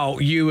about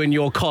you and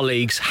your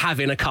colleagues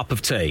having a cup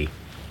of tea.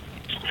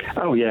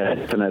 Oh, yeah,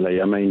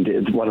 definitely. I mean,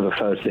 one of the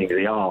first things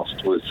he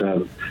asked was,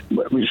 as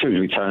soon as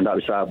we turned up,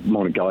 he said,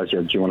 morning, guys,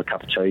 do you want a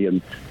cup of tea?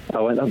 And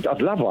I went,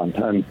 I'd love one.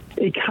 And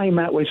he came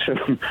out with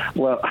some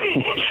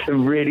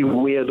really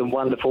weird and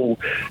wonderful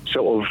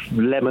sort of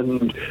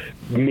lemon,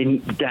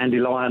 mint,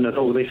 dandelion and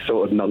all this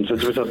sort of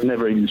nonsense, which I've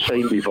never even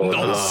seen before.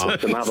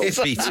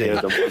 Hippie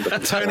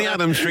tea. Tony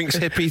Adams drinks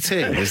hippie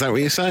tea. Is that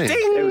what you're saying?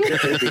 It was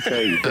just hippie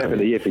tea,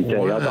 definitely hippie tea.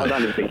 Wow. I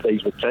don't even think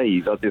these were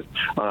teas.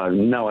 I have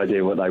no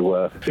idea what they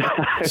were.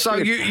 So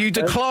you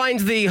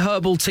declined the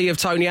herbal tea of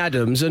Tony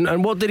Adams,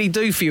 and what did he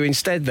do for you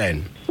instead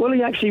then? Well,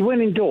 he actually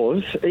went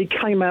indoors. He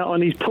came out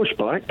on his push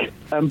bike,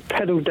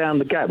 pedalled down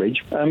the garage,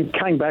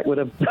 came back with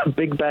a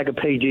big bag of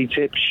PG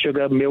tips,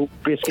 sugar, milk,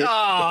 biscuits.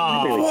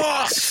 Oh,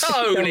 what?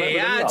 Tony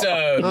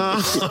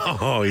Adams!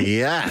 Oh,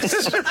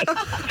 yes.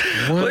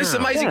 Well, it's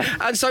amazing. Yeah.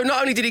 And so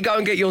not only did he go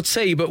and get your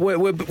tea, but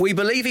we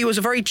believe he was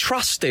a very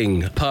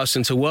trusting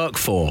person to work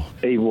for.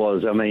 He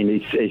was. I mean,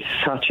 he's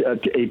such a...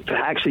 It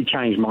actually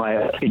changed my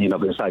opinion,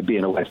 I'm going to say,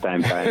 being a West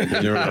Ham fan.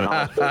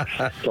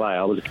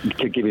 I was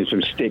to give him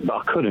some stick, but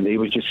I couldn't. He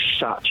was just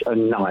such a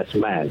nice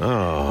man.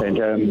 Oh.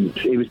 And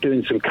he was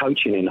doing some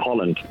coaching in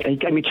Holland. And he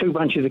gave me 2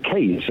 bunches of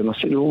keys, and I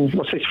said, well,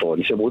 what's this for?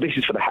 And he said, well, this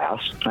is for the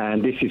house,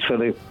 and this is for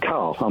the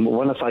car.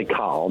 When I say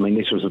car, I mean,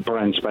 this was a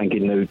brand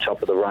spanking new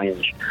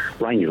top-of-the-range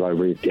Range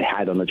Rover he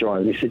had on the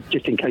drive. And he said,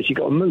 just in case you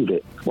got to move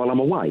it while I'm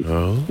away.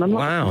 Oh. And I'm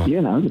like, wow.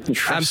 You know.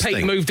 And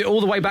Pete moved it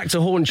all the way back to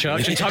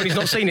Hornchurch, and Tony's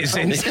not seen it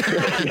since.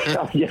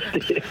 Yes.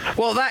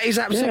 Well, that is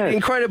absolutely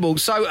incredible.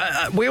 So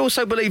we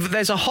also believe that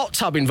there's a hot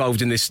tub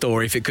involved in this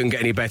story, if it couldn't get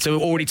any better. We're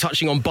already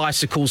touching on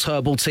bicycles,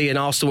 herbal tea and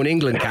Arsenal and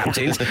England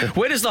captains.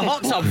 Where does the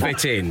hot tub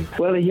fit in?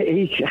 Well,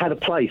 he had a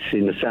place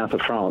in the south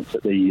of France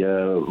at the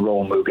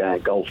Royal Mougan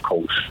golf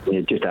course,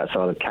 just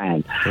outside of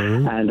Cannes.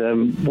 Mm-hmm.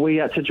 And we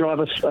had to drive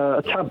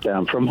a tub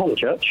down from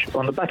Hornchurch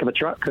on the back of a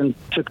truck and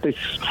took this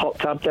hot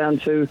tub down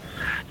to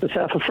the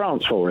south of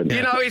France for him.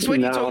 You know, it's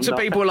when you talk to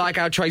people like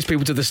our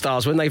tradespeople to the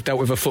stars, when they've dealt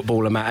with a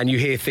footballer, Matt, and you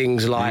hear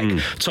things like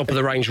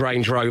top-of-the-range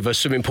Range Rover,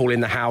 swimming pool in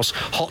the house,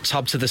 hot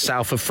tub to the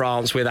south of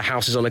France where the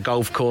house is on a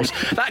golf course,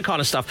 that kind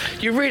of stuff.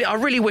 I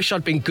really wish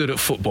I'd been good at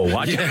football.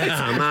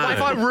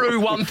 If I rue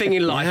one thing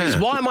in life, is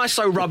why am I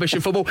so rubbish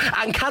at football,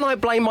 and can I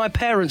blame my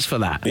parents for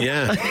that?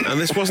 Yeah, and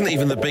this wasn't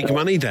even the big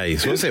money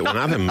days, was it, when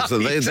Adams?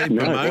 They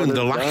bemoaned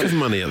the lack of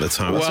money at the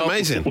time. That's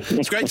amazing.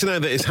 It's great to know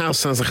that his house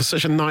sounds like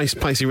such a nice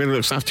place. He really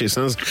looks after you. It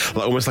sounds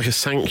like almost like a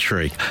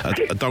sanctuary,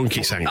 a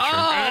donkey sanctuary.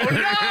 Oh,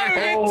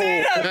 no,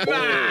 it didn't,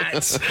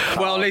 Matt!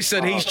 Well,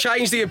 listen, he's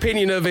changed the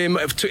opinion of him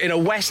in a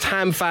West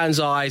Ham fan's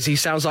eyes. He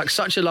sounds like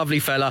such a lovely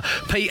fella.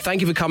 Pete,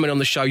 thank you for coming on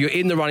the show. You're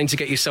in the running to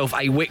get yourself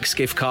a Wix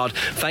gift card.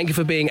 Thank you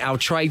for being our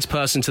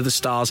tradesperson to the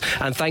stars,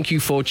 and thank you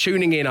for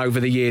tuning in over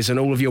the years and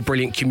all of your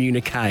brilliant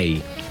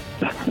communique.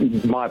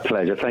 My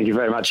pleasure. Thank you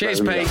very much.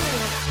 Cheers, Pete.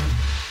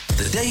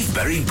 The Dave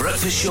Berry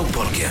Breakfast Show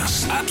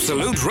Podcast.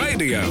 Absolute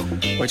Radio.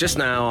 Well, just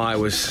now I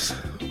was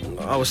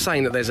I was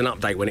saying that there's an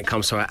update when it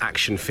comes to our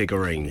action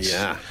figurines.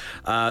 Yeah.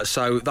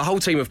 So the whole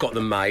team have got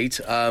them made.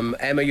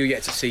 Emma, you're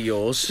yet to see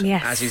yours.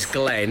 Yes. As is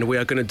Glenn. We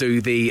are going to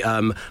do the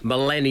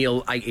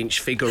millennial 8-inch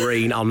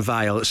figurine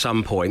unveil at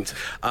some point.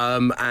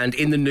 And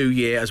in the new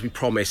year, as we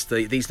promised,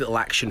 these little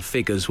action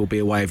figures will be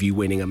a way of you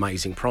winning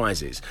amazing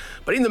prizes.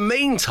 But in the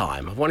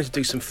meantime, I wanted to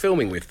do some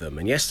filming with them.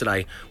 And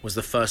yesterday was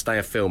the first day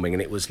of filming,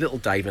 and it was little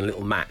Dave and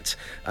little Matt.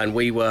 And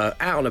we were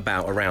out and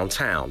about around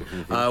town.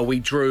 Mm-hmm. We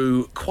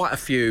drew quite a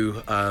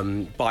few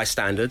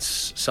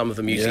bystanders, some of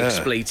them using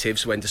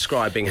expletives when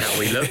describing how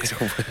we looked.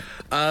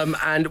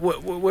 And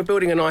we're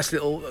building a nice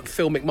little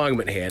filmic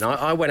moment here. And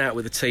I went out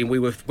with the team. We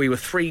were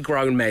 3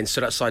 grown men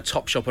stood outside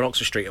Topshop on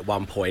Oxford Street at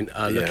one point,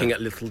 looking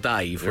at little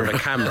Dave with a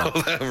camera.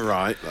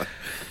 Right.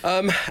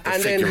 And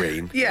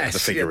figurine. Then,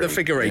 yes, the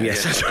figurine.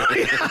 Yes, that's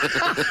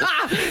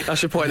right. I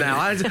should point out.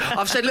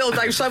 I've said little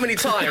Dave so many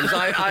times.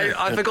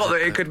 I forgot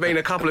that it could mean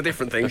a couple of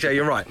different things. Yeah,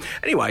 you're right.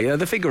 Anyway,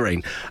 the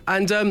figurine.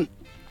 And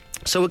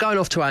so we're going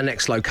off to our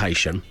next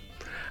location,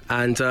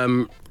 and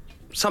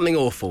something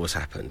awful has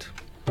happened.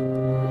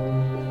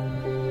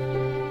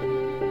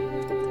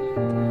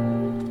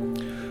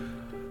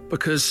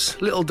 Because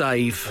little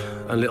Dave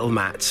and little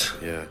Matt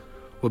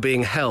were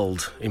being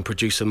held in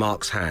producer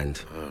Mark's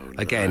hand. Oh, no.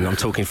 Again, I'm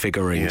talking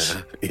figurines.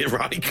 Yeah, you're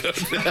right, good.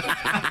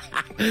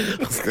 I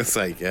was going to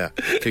say,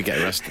 could get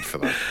arrested for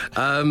that.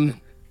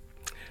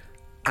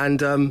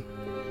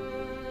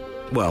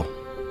 Well...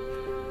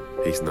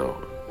 He's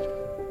not.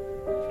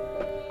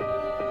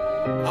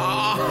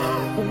 Oh,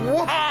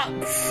 what?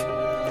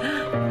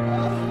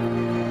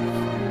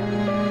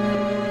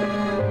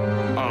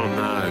 Oh,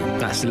 no.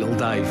 That's little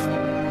Dave.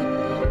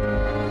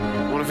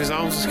 One of his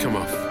arms has come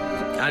off.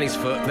 And his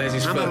foot. There's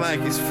his foot. And a leg,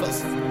 his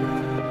foot.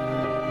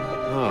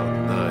 Oh,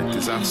 no.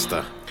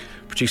 Disaster.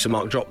 Producer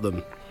Mark dropped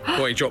them.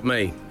 Well, he dropped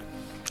me.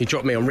 He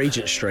dropped me on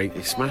Regent Street.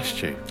 He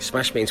smashed you? He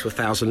smashed me into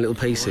 1,000 little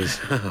pieces.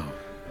 Wow.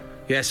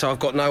 Yeah, so I've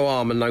got no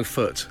arm and no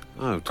foot.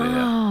 Oh, dear.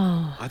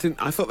 Oh. I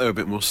thought they were a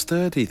bit more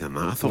sturdy than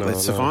that. I thought they'd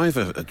survive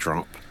a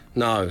drop.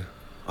 No.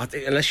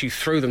 Unless you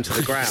threw them to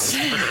the ground.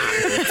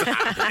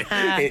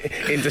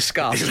 in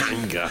disgust. In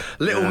anger.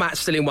 Little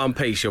Matt's still in one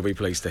piece, you'll be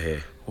pleased to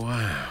hear.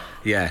 Wow.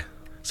 Yeah.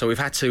 So we've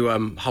had to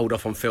hold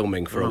off on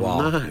filming for a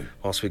while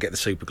whilst we get the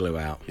super glue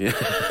out. Yeah.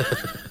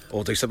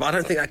 Or do so. But I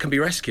don't think that can be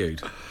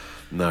rescued.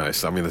 No,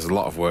 there's a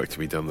lot of work to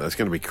be done. There's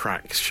going to be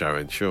cracks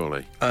showing,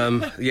 surely.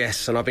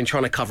 Yes, and I've been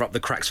trying to cover up the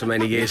cracks for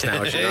many years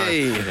now, as you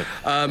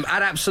know.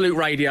 At Absolute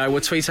Radio, we'll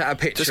tweet out a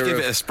picture. Just give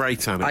it a spray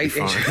tan, it'll be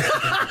fine.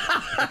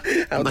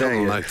 How dare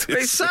you?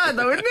 It's sad,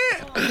 though, isn't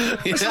it?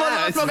 It's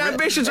my lifelong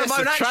ambition to have my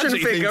own action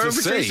figure and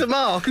producer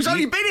Mark, who's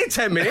only been here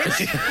 10 minutes.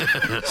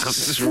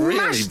 That's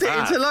really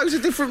bad. It into loads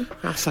of different...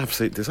 That's an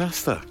absolute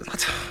disaster.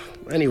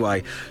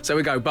 Anyway, so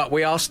we go. But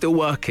we are still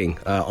working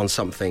on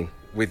something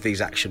with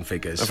these action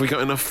figures. Have we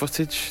got enough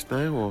footage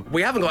now? Or?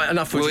 We haven't got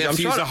enough footage. We'll have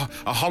to use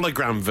a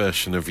hologram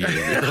version of you.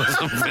 Or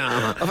something like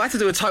that. I've had to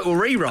do a total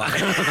rewrite.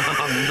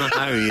 Oh,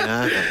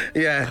 no,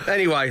 Yeah,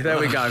 anyway, there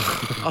we go.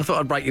 I thought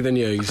I'd break you the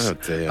news. Oh,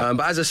 dear.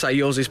 But as I say,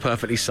 yours is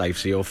perfectly safe,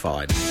 so you're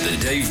fine. The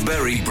Dave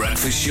Berry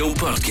Breakfast Show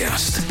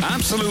Podcast.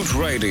 Absolute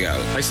Radio.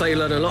 They say you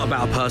learn a lot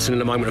about a person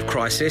in a moment of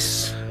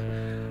crisis.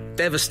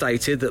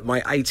 Devastated that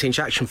my 8-inch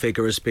action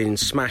figure has been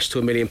smashed to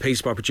a million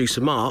pieces by producer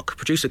Mark,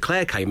 producer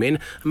Claire came in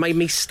and made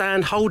me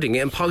stand holding it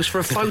and pose for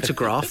a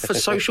photograph for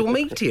social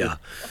media.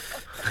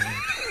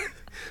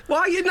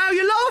 Why now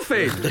you're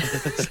laughing?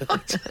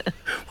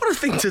 What a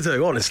thing to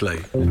do,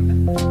 honestly.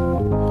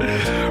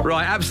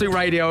 Right, Absolute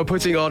Radio are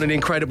putting on an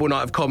incredible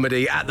night of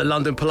comedy at the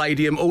London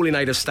Palladium, all in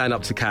aid of Stand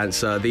Up to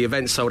Cancer. The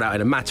event sold out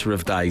in a matter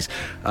of days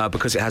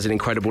because it has an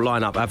incredible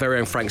lineup. Our very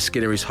own Frank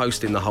Skinner is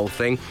hosting the whole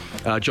thing.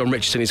 John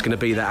Richardson is going to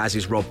be there, as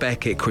is Rob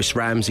Beckett, Chris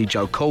Ramsey,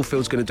 Joe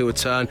Caulfield's going to do a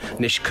turn,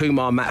 Nish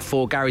Kumar, Matt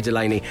Ford, Gary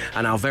Delaney,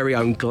 and our very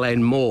own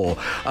Glenn Moore.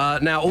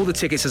 Now, all the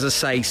tickets, as I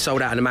say,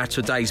 sold out in a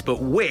matter of days, but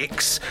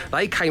Wix,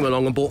 they came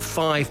along and bought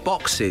 5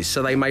 boxes,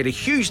 so they made a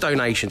huge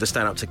donation to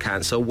Stand Up to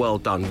Cancer. Well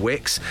done,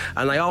 Wix.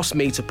 And they asked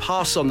me to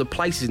pass on the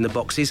places in the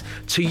boxes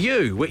to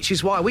you, which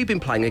is why we've been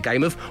playing a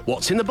game of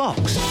What's in the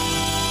Box.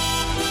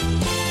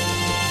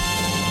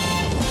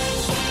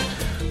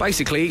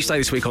 Basically, each day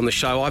this week on the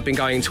show, I've been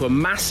going into a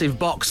massive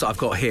box that I've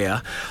got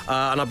here,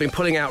 and I've been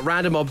pulling out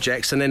random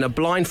objects, and then a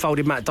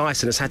blindfolded Matt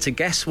Dyson has had to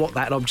guess what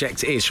that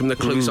object is from the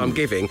clues I'm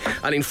giving.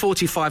 And in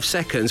 45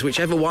 seconds,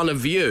 whichever one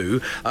of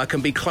you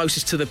can be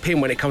closest to the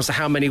pin when it comes to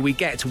how many we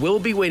get will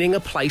be winning a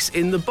place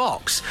in the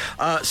box.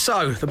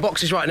 So, the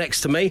box is right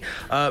next to me.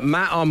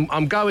 Matt,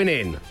 I'm going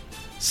in.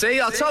 See,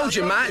 I told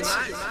you, Matt.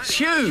 It's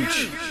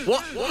huge.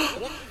 What?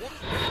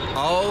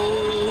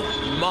 Oh,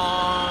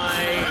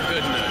 my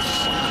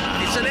goodness.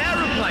 It's an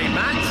aeroplane,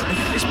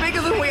 Matt. It's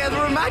bigger than we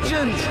ever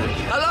imagined.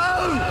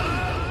 Hello?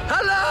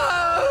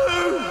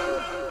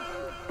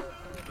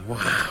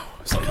 Wow.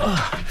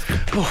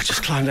 Oh, I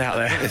just climbed out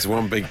there. It's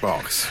one big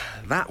box.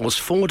 That was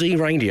 4D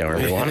radio,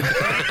 everyone.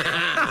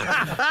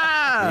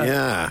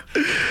 Yeah.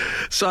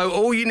 So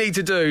all you need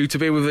to do to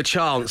be with a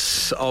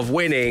chance of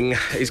winning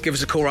is give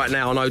us a call right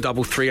now on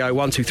 0330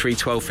 123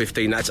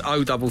 1215. That's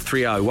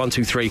 0330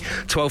 123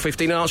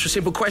 1215 and answer a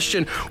simple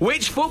question.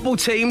 Which football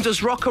team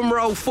does Rock and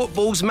Roll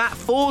Football's Matt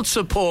Ford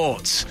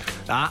support?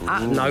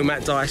 No,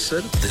 Matt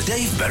Dyson. The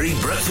Dave Berry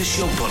Breakfast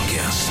Show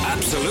Podcast.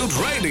 Absolute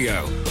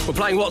Radio. We're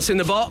playing What's in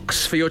the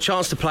Box. For your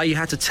chance to play, you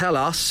had to tell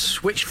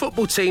us which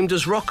football team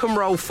does Rock and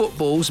Roll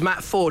Football's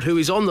Matt Ford, who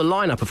is on the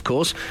lineup, of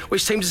course,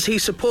 which team does he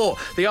support?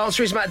 The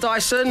answer is, Matt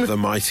Dyson. The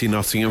mighty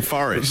Nottingham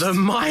Forest. The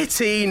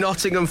mighty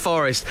Nottingham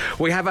Forest.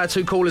 We have our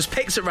two callers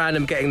picked at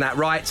random getting that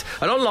right.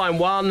 And on line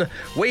one,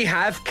 we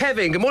have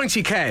Kevin. Good morning to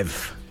you,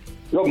 Kev.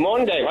 Good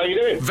morning, Dave. How are you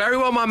doing? Very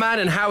well, my man,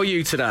 and how are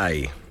you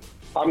today?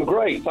 I'm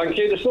great, thank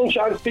you. The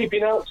sunshine's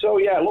peeping out, so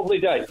yeah, lovely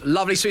day.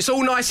 Lovely. So it's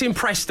all nice in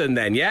Preston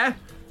then, yeah?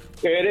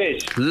 It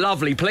is.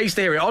 Lovely. Pleased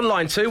to hear it. On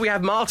line two, we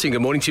have Martin.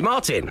 Good morning to you,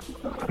 Martin.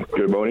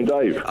 Good morning,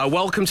 Dave.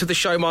 Welcome to the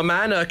show, my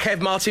man. Kev,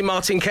 Martin,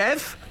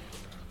 Kev.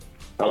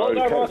 Hello,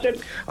 Martin.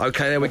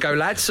 OK, there we go,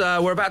 lads.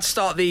 We're about to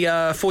start the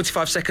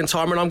 45-second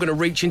timer, and I'm going to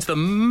reach into the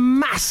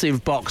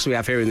massive box we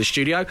have here in the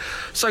studio.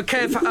 So,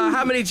 Kev,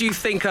 how many do you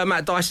think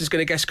Matt Dyson's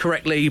going to guess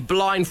correctly,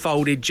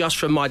 blindfolded, just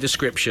from my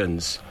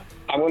descriptions?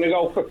 I'm going to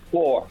go for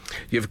 4.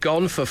 You've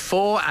gone for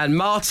 4. And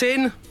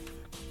Martin?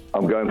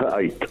 I'm going for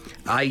 8.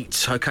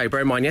 8. OK, bear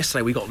in mind,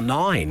 yesterday we got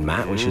 9,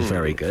 Matt, which is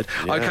very good.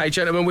 Yeah. OK,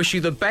 gentlemen, wish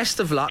you the best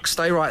of luck.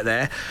 Stay right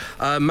there.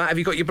 Matt, have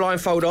you got your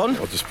blindfold on?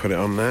 I'll just put it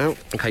on now.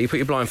 OK, you put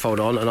your blindfold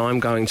on, and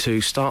I'm going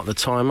to start the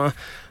timer.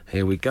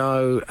 Here we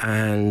go,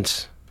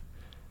 and...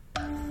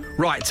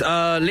 Right,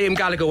 Liam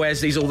Gallagher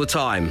wears these all the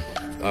time.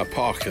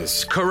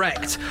 Parker's.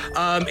 Correct.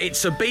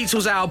 It's a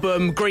Beatles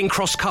album, Green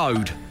Cross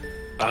Code.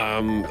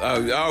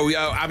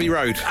 Abbey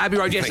Road. Abbey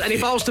Road, yes. And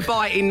if I was to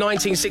buy it in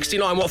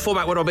 1969, what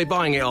format would I be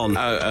buying it on?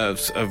 A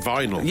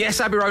vinyl. Yes,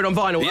 Abbey Road on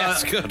vinyl.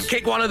 Yes, good.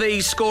 Kick one of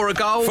these, score a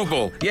goal.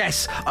 Football.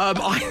 Yes.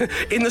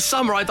 In the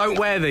summer, I don't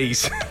wear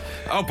these.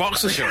 Oh,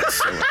 boxer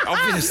shorts.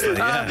 Obviously,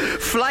 yeah.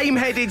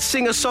 Flame-headed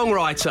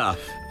singer-songwriter.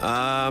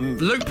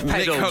 Loop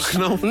pedals.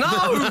 Mick Hucknall.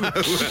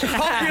 No!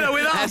 Popular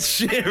with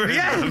us. Ed Sheeran.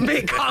 Yeah,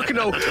 Mick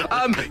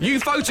Hucknall.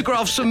 You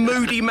photographed some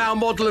moody male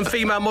model and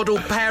female model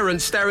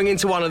parents staring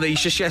into one of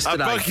these just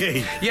yesterday.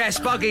 Buggy. Yes,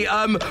 Buggy.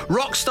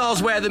 Rock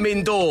stars wear them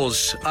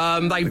indoors. They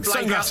blank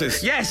sunglasses.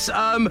 Out. Yes.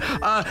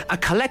 A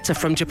collector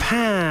from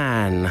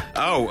Japan.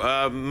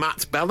 Oh,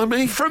 Matt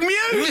Bellamy? From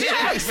Muse,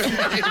 yes!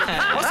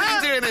 What's he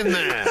doing in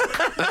there?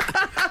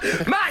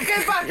 Matt,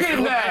 get back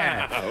in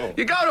there! Wow.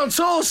 You're going on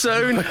tour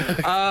soon.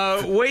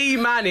 We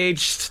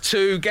managed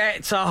to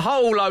get a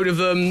whole load of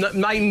them,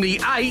 namely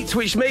 8,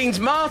 which means,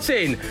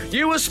 Martin,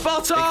 you were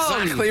spot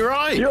on. Exactly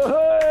right.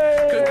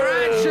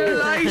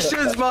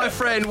 Congratulations, my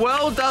friend.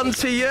 Well done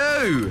to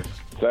you.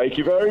 Thank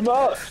you very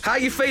much. How are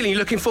you feeling? You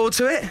looking forward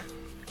to it?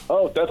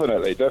 Oh,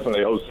 definitely. I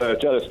was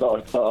jealous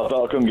that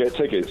I couldn't get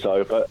tickets,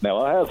 but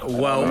now I have.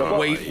 Well,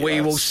 we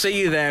will see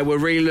you there. We're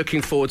really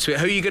looking forward to it.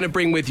 Who are you going to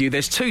bring with you?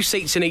 There's 2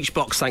 seats in each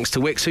box, thanks to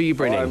Wix. Who are you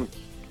bringing?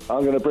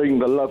 I'm going to bring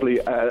the lovely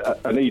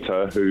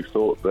Anita, who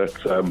thought that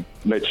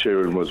Ned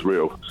Sheeran was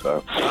real.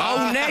 So.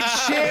 Oh, Ned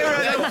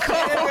Sheeran, of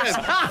course!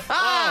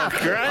 Oh,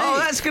 great. Oh,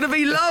 that's going to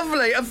be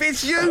lovely. If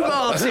it's you,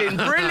 Martin,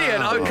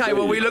 brilliant. OK,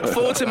 well, we look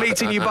forward to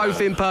meeting you both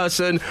in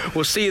person.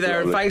 We'll see you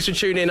there, and thanks for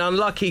tuning in.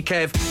 Unlucky,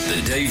 Kev.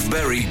 The Dave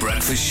Berry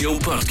Breakfast Show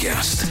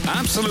Podcast.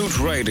 Absolute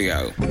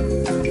Radio.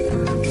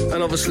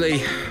 And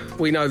obviously,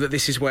 we know that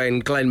this is when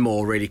Glenn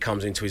Moore really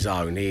comes into his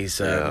own. His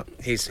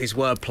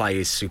wordplay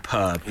is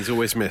superb. He's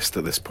always missed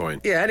at this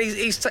point. Yeah, and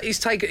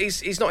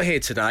he's not here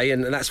today,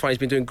 and that's fine. He's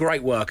been doing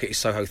great work at his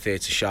Soho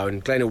Theatre show,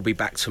 and Glenn will be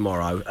back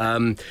tomorrow.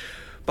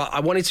 But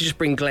I wanted to just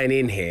bring Glenn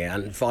in here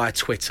and via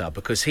Twitter,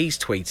 because he's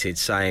tweeted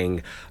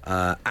saying,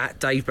 at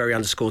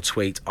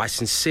DaveBerry_tweet, I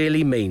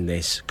sincerely mean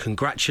this.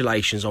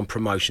 Congratulations on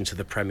promotion to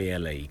the Premier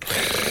League.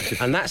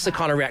 And that's the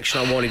kind of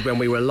reaction I wanted when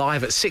we were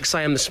live at 6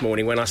 a.m. this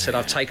morning, when I said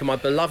I've taken my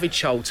beloved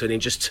Charlton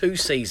in just 2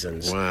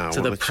 seasons to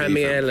the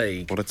Premier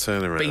League. What a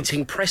turnaround.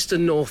 Beating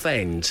Preston North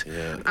End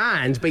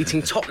and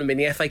beating Tottenham in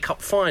the FA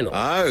Cup final.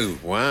 Oh,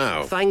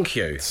 wow. Thank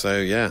you. So,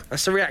 yeah.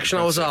 That's the reaction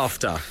I was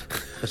after.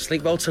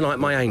 Sleep well tonight,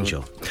 my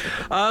angel.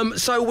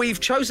 So we've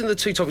chosen the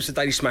 2 topics of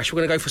Daily Smash. We're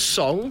going to go for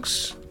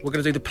songs. We're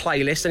going to do the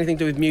playlist, anything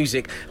to do with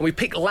music. And we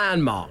picked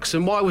landmarks.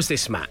 And why was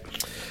this, Matt?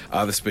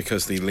 This is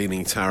because the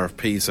Leaning Tower of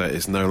Pisa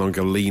is no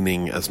longer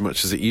leaning as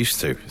much as it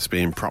used to. It's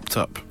being propped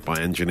up by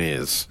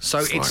engineers. So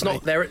slightly. It's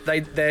not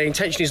their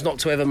intention is not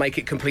to ever make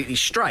it completely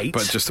straight,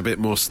 but just a bit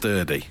more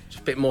sturdy.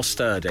 Just a bit more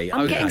sturdy.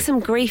 I'm getting some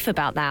grief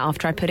about that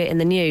after I put it in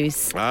the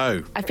news.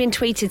 Oh, I've been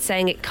tweeted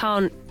saying it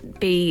can't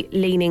be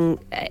leaning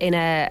in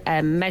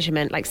a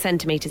measurement like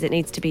centimetres. It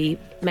needs to be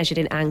measured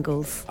in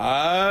angles.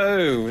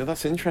 Oh, well,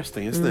 that's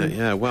interesting, isn't it?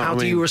 Yeah. Well, how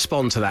do you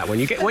respond to that when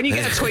you get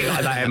a tweet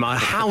like that, Emma?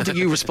 How do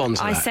you respond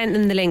to that? I sent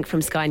them the link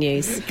from Sky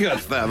News. Good.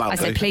 I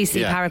said, please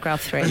see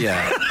paragraph 3.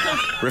 Yeah.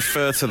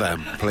 Refer to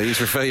them, please.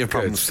 Refer your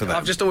problems to them.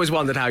 I've just always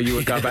wondered how you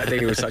would go about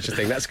dealing with such a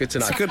thing. That's good to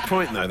know. It's a good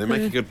point, though. They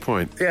make a good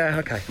point. Yeah.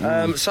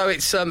 Okay. So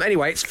it's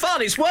anyway, it's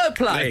fun. It's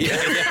wordplay.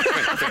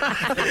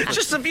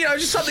 Just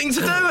just something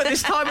to do at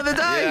this time of the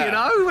day. Yeah, you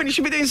know, when you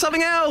should be doing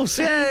something else.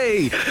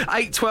 Yay!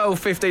 8, 12,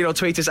 15 or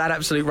tweet us at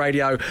Absolute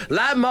Radio.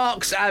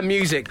 Landmarks and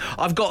music.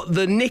 I've got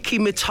the Nicki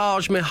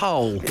Minaj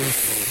Mahal.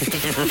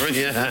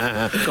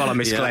 Yeah. God, I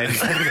miss Glenn.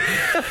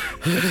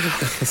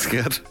 That's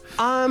good.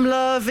 I'm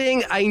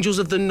loving Angels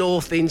of the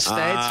North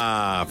instead.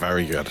 Ah,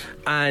 very good.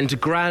 And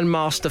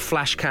Grandmaster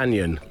Flash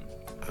Canyon.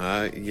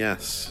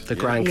 Yes. The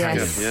Grand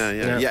Canyon.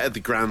 Yeah,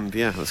 the Grand,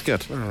 that's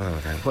good. Oh,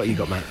 okay. What you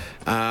got, mate?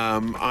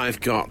 I've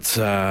got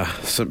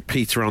St.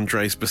 Peter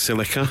Andre's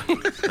Basilica.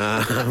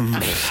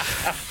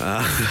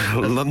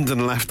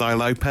 London Left Eye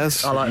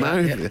Lopez. I like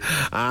that, yeah.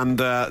 And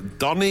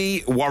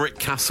Donny Warwick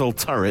Castle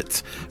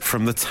Turret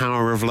from the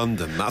Tower of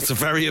London. That's a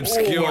very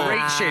obscure... We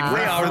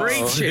are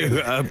reaching.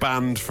 A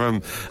band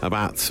from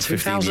about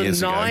 15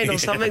 years ago. 2009 or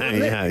something,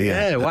 wasn't it?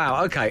 Yeah,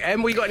 wow, okay.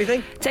 Em, we got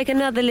anything? Take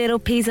another little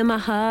piece of my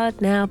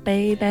heart now,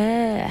 baby.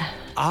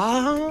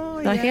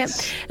 Like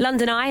it?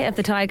 London Eye of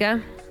the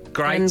Tiger.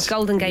 Great. And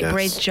Golden Gate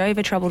Bridge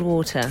over troubled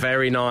water.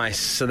 Very nice.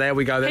 So there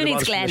we go. Who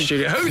needs Glenn?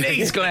 Who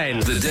needs Glenn?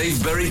 The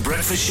Dave Berry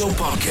Breakfast Show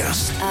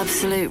Podcast.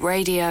 Absolute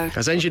Radio.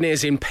 As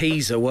engineers in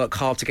Pisa work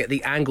hard to get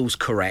the angles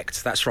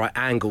correct, that's right,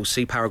 angles,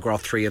 see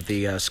paragraph 3 of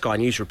the Sky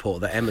News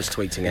report that Emma's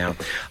tweeting out,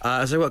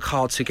 as they work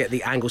hard to get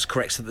the angles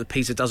correct so that the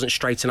Pisa doesn't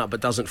straighten up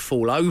but doesn't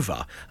fall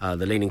over,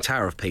 the Leaning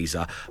Tower of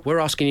Pisa, we're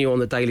asking you on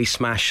the Daily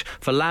Smash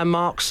for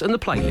landmarks and the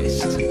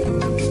playlist.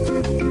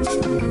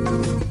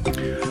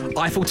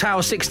 Eiffel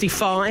Tower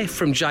 65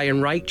 from Jay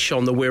and Rach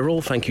on the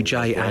Wirral. Thank you,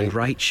 Jay and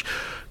Rach.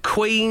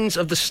 Queens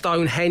of the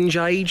Stonehenge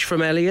Age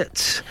from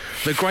Elliot.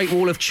 The Great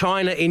Wall of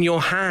China in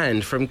Your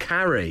Hand from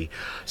Carrie.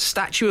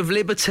 Statue of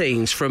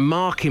Libertines from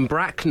Mark in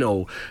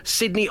Bracknell.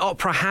 Sydney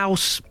Opera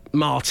House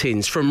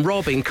Martins from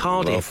Rob in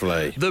Cardiff.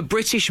 Lovely. The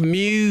British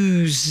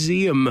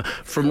Museum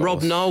from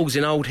Rob Knowles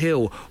in Old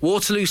Hill.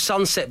 Waterloo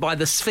Sunset by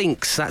the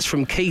Sphinx, that's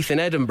from Keith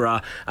in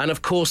Edinburgh. And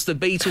of course the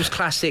Beatles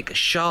classic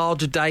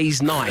Shard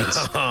Day's Night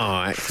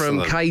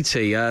from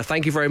Katie.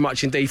 Thank you very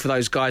much indeed for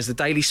those guys. The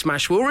Daily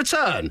Smash will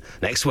return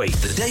next week.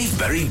 The Dave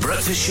Berry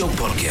Breakfast Show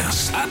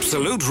Podcast.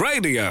 Absolute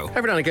Radio.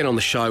 Every now and again on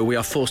the show we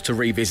are forced to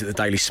revisit the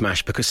Daily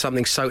Smash because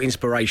something so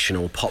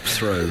inspirational pops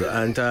through.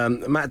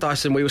 And Matt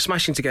Dyson, we were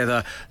smashing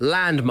together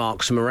landmarks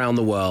from around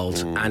the world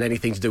and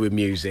anything to do with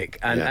music.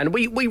 And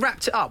we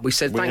wrapped it up. We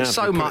said, thanks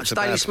so much.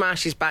 Daily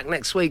Smash is back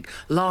next week.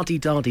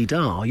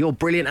 La-di-da-di-da. You're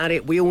brilliant at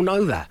it. We all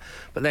know that.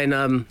 But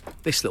then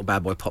this little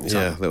bad boy popped up.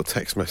 Yeah, a little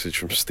text message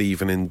from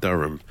Stephen in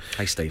Durham.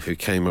 Hey, Steve. Who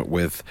came up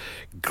with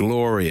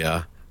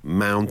Gloria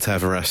Mount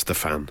Everest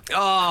fan.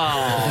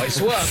 Oh,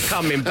 it's worth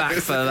coming back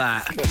for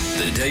that.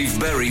 The Dave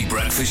Berry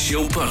Breakfast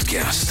Show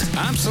Podcast.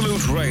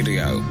 Absolute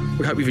Radio.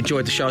 We hope you've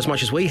enjoyed the show as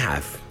much as we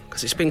have,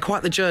 because it's been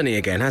quite the journey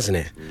again, hasn't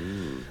it?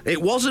 It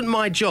wasn't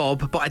my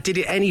job, but I did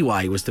it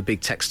anyway, was the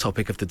big text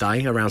topic of the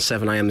day around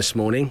 7 a.m. this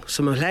morning.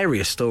 Some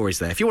hilarious stories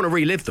there. If you want to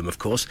relive them, of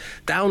course,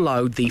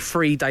 download the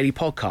free daily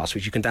podcast,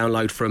 which you can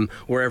download from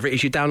wherever it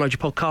is you download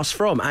your podcasts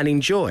from, and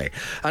enjoy.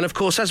 And, of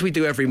course, as we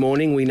do every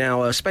morning, we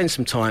now spend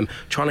some time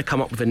trying to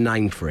come up with a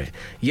name for it.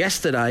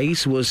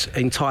 Yesterday's was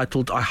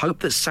entitled, I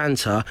Hope That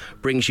Santa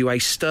Brings You a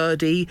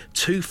Sturdy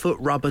 2-foot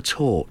Rubber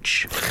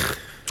Torch.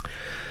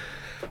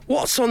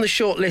 What's on the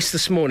short list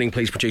this morning,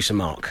 please, producer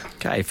Mark?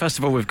 Okay, first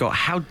of all, we've got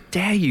How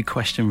Dare You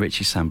Question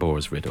Richie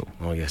Sambora's riddle?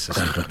 Oh, yes, that's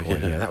a good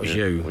point. Yeah, that was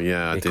you.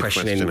 Yeah, I did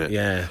question it.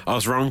 Yeah. I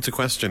was wrong to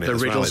question it. The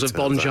riddles of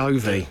Bon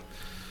Jovi.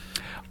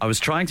 I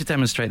was trying to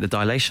demonstrate the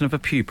dilation of a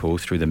pupil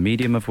through the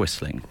medium of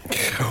whistling. I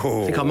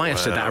think I may have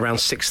said that around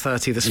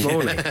 6:30 this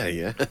morning.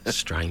 Yeah.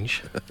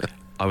 Strange.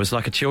 I was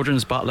like a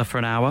children's butler for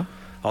an hour.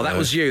 Oh, that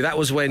was you. That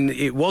was when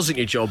it wasn't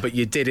your job, but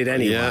you did it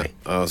anyway. Yeah,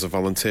 I was a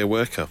volunteer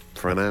worker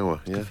for an hour,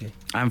 yeah.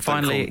 And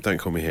finally... Don't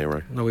call me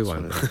hero. No, we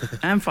won't.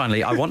 And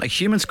finally, I want a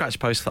human scratch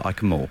post that I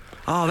can maul.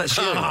 Oh, that's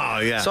you. Oh,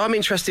 yeah. So I'm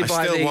interested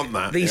by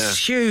these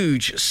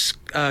huge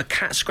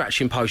cat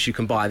scratching posts you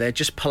can buy. They're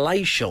just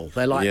palatial.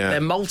 They're like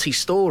they're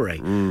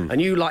multi-story.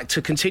 And you like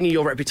to continue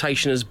your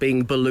reputation as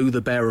being Baloo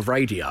the Bear of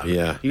Radio.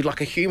 Yeah. You'd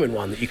like a human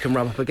one that you can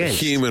rub up against.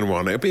 A human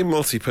one. It'd be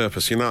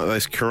multi-purpose. You know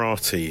those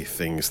karate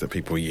things that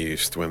people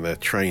used when they're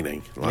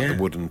training? Like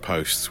the wooden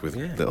posts with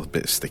little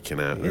bits sticking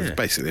out. Yeah. It's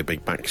basically a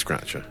big back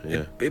scratcher.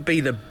 Yeah. It'd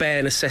be the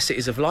bare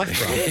necessities of life,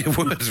 bro. It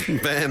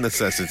would. Bare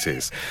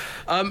necessities.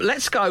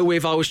 Let's go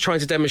with I was trying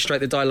to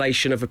demonstrate the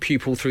dilation of a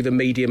pupil through the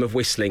medium of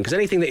whistling, because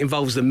anything that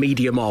involves the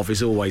medium of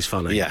is always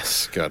funny.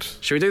 Yes, good.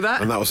 Shall we do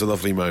that? And that was a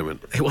lovely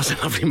moment. It was a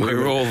lovely moment.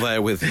 We were all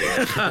there with you.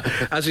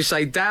 As we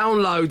say,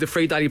 download the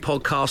free daily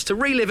podcast to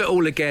relive it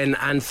all again,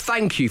 and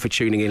thank you for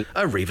tuning in.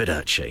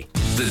 Arrivederci.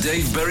 The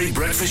Dave Berry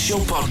Breakfast Show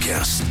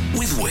Podcast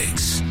with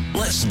Wix.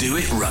 Let's do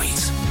it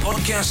right.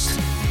 Podcast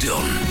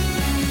done.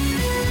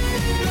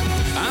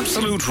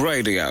 Absolute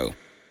Radio.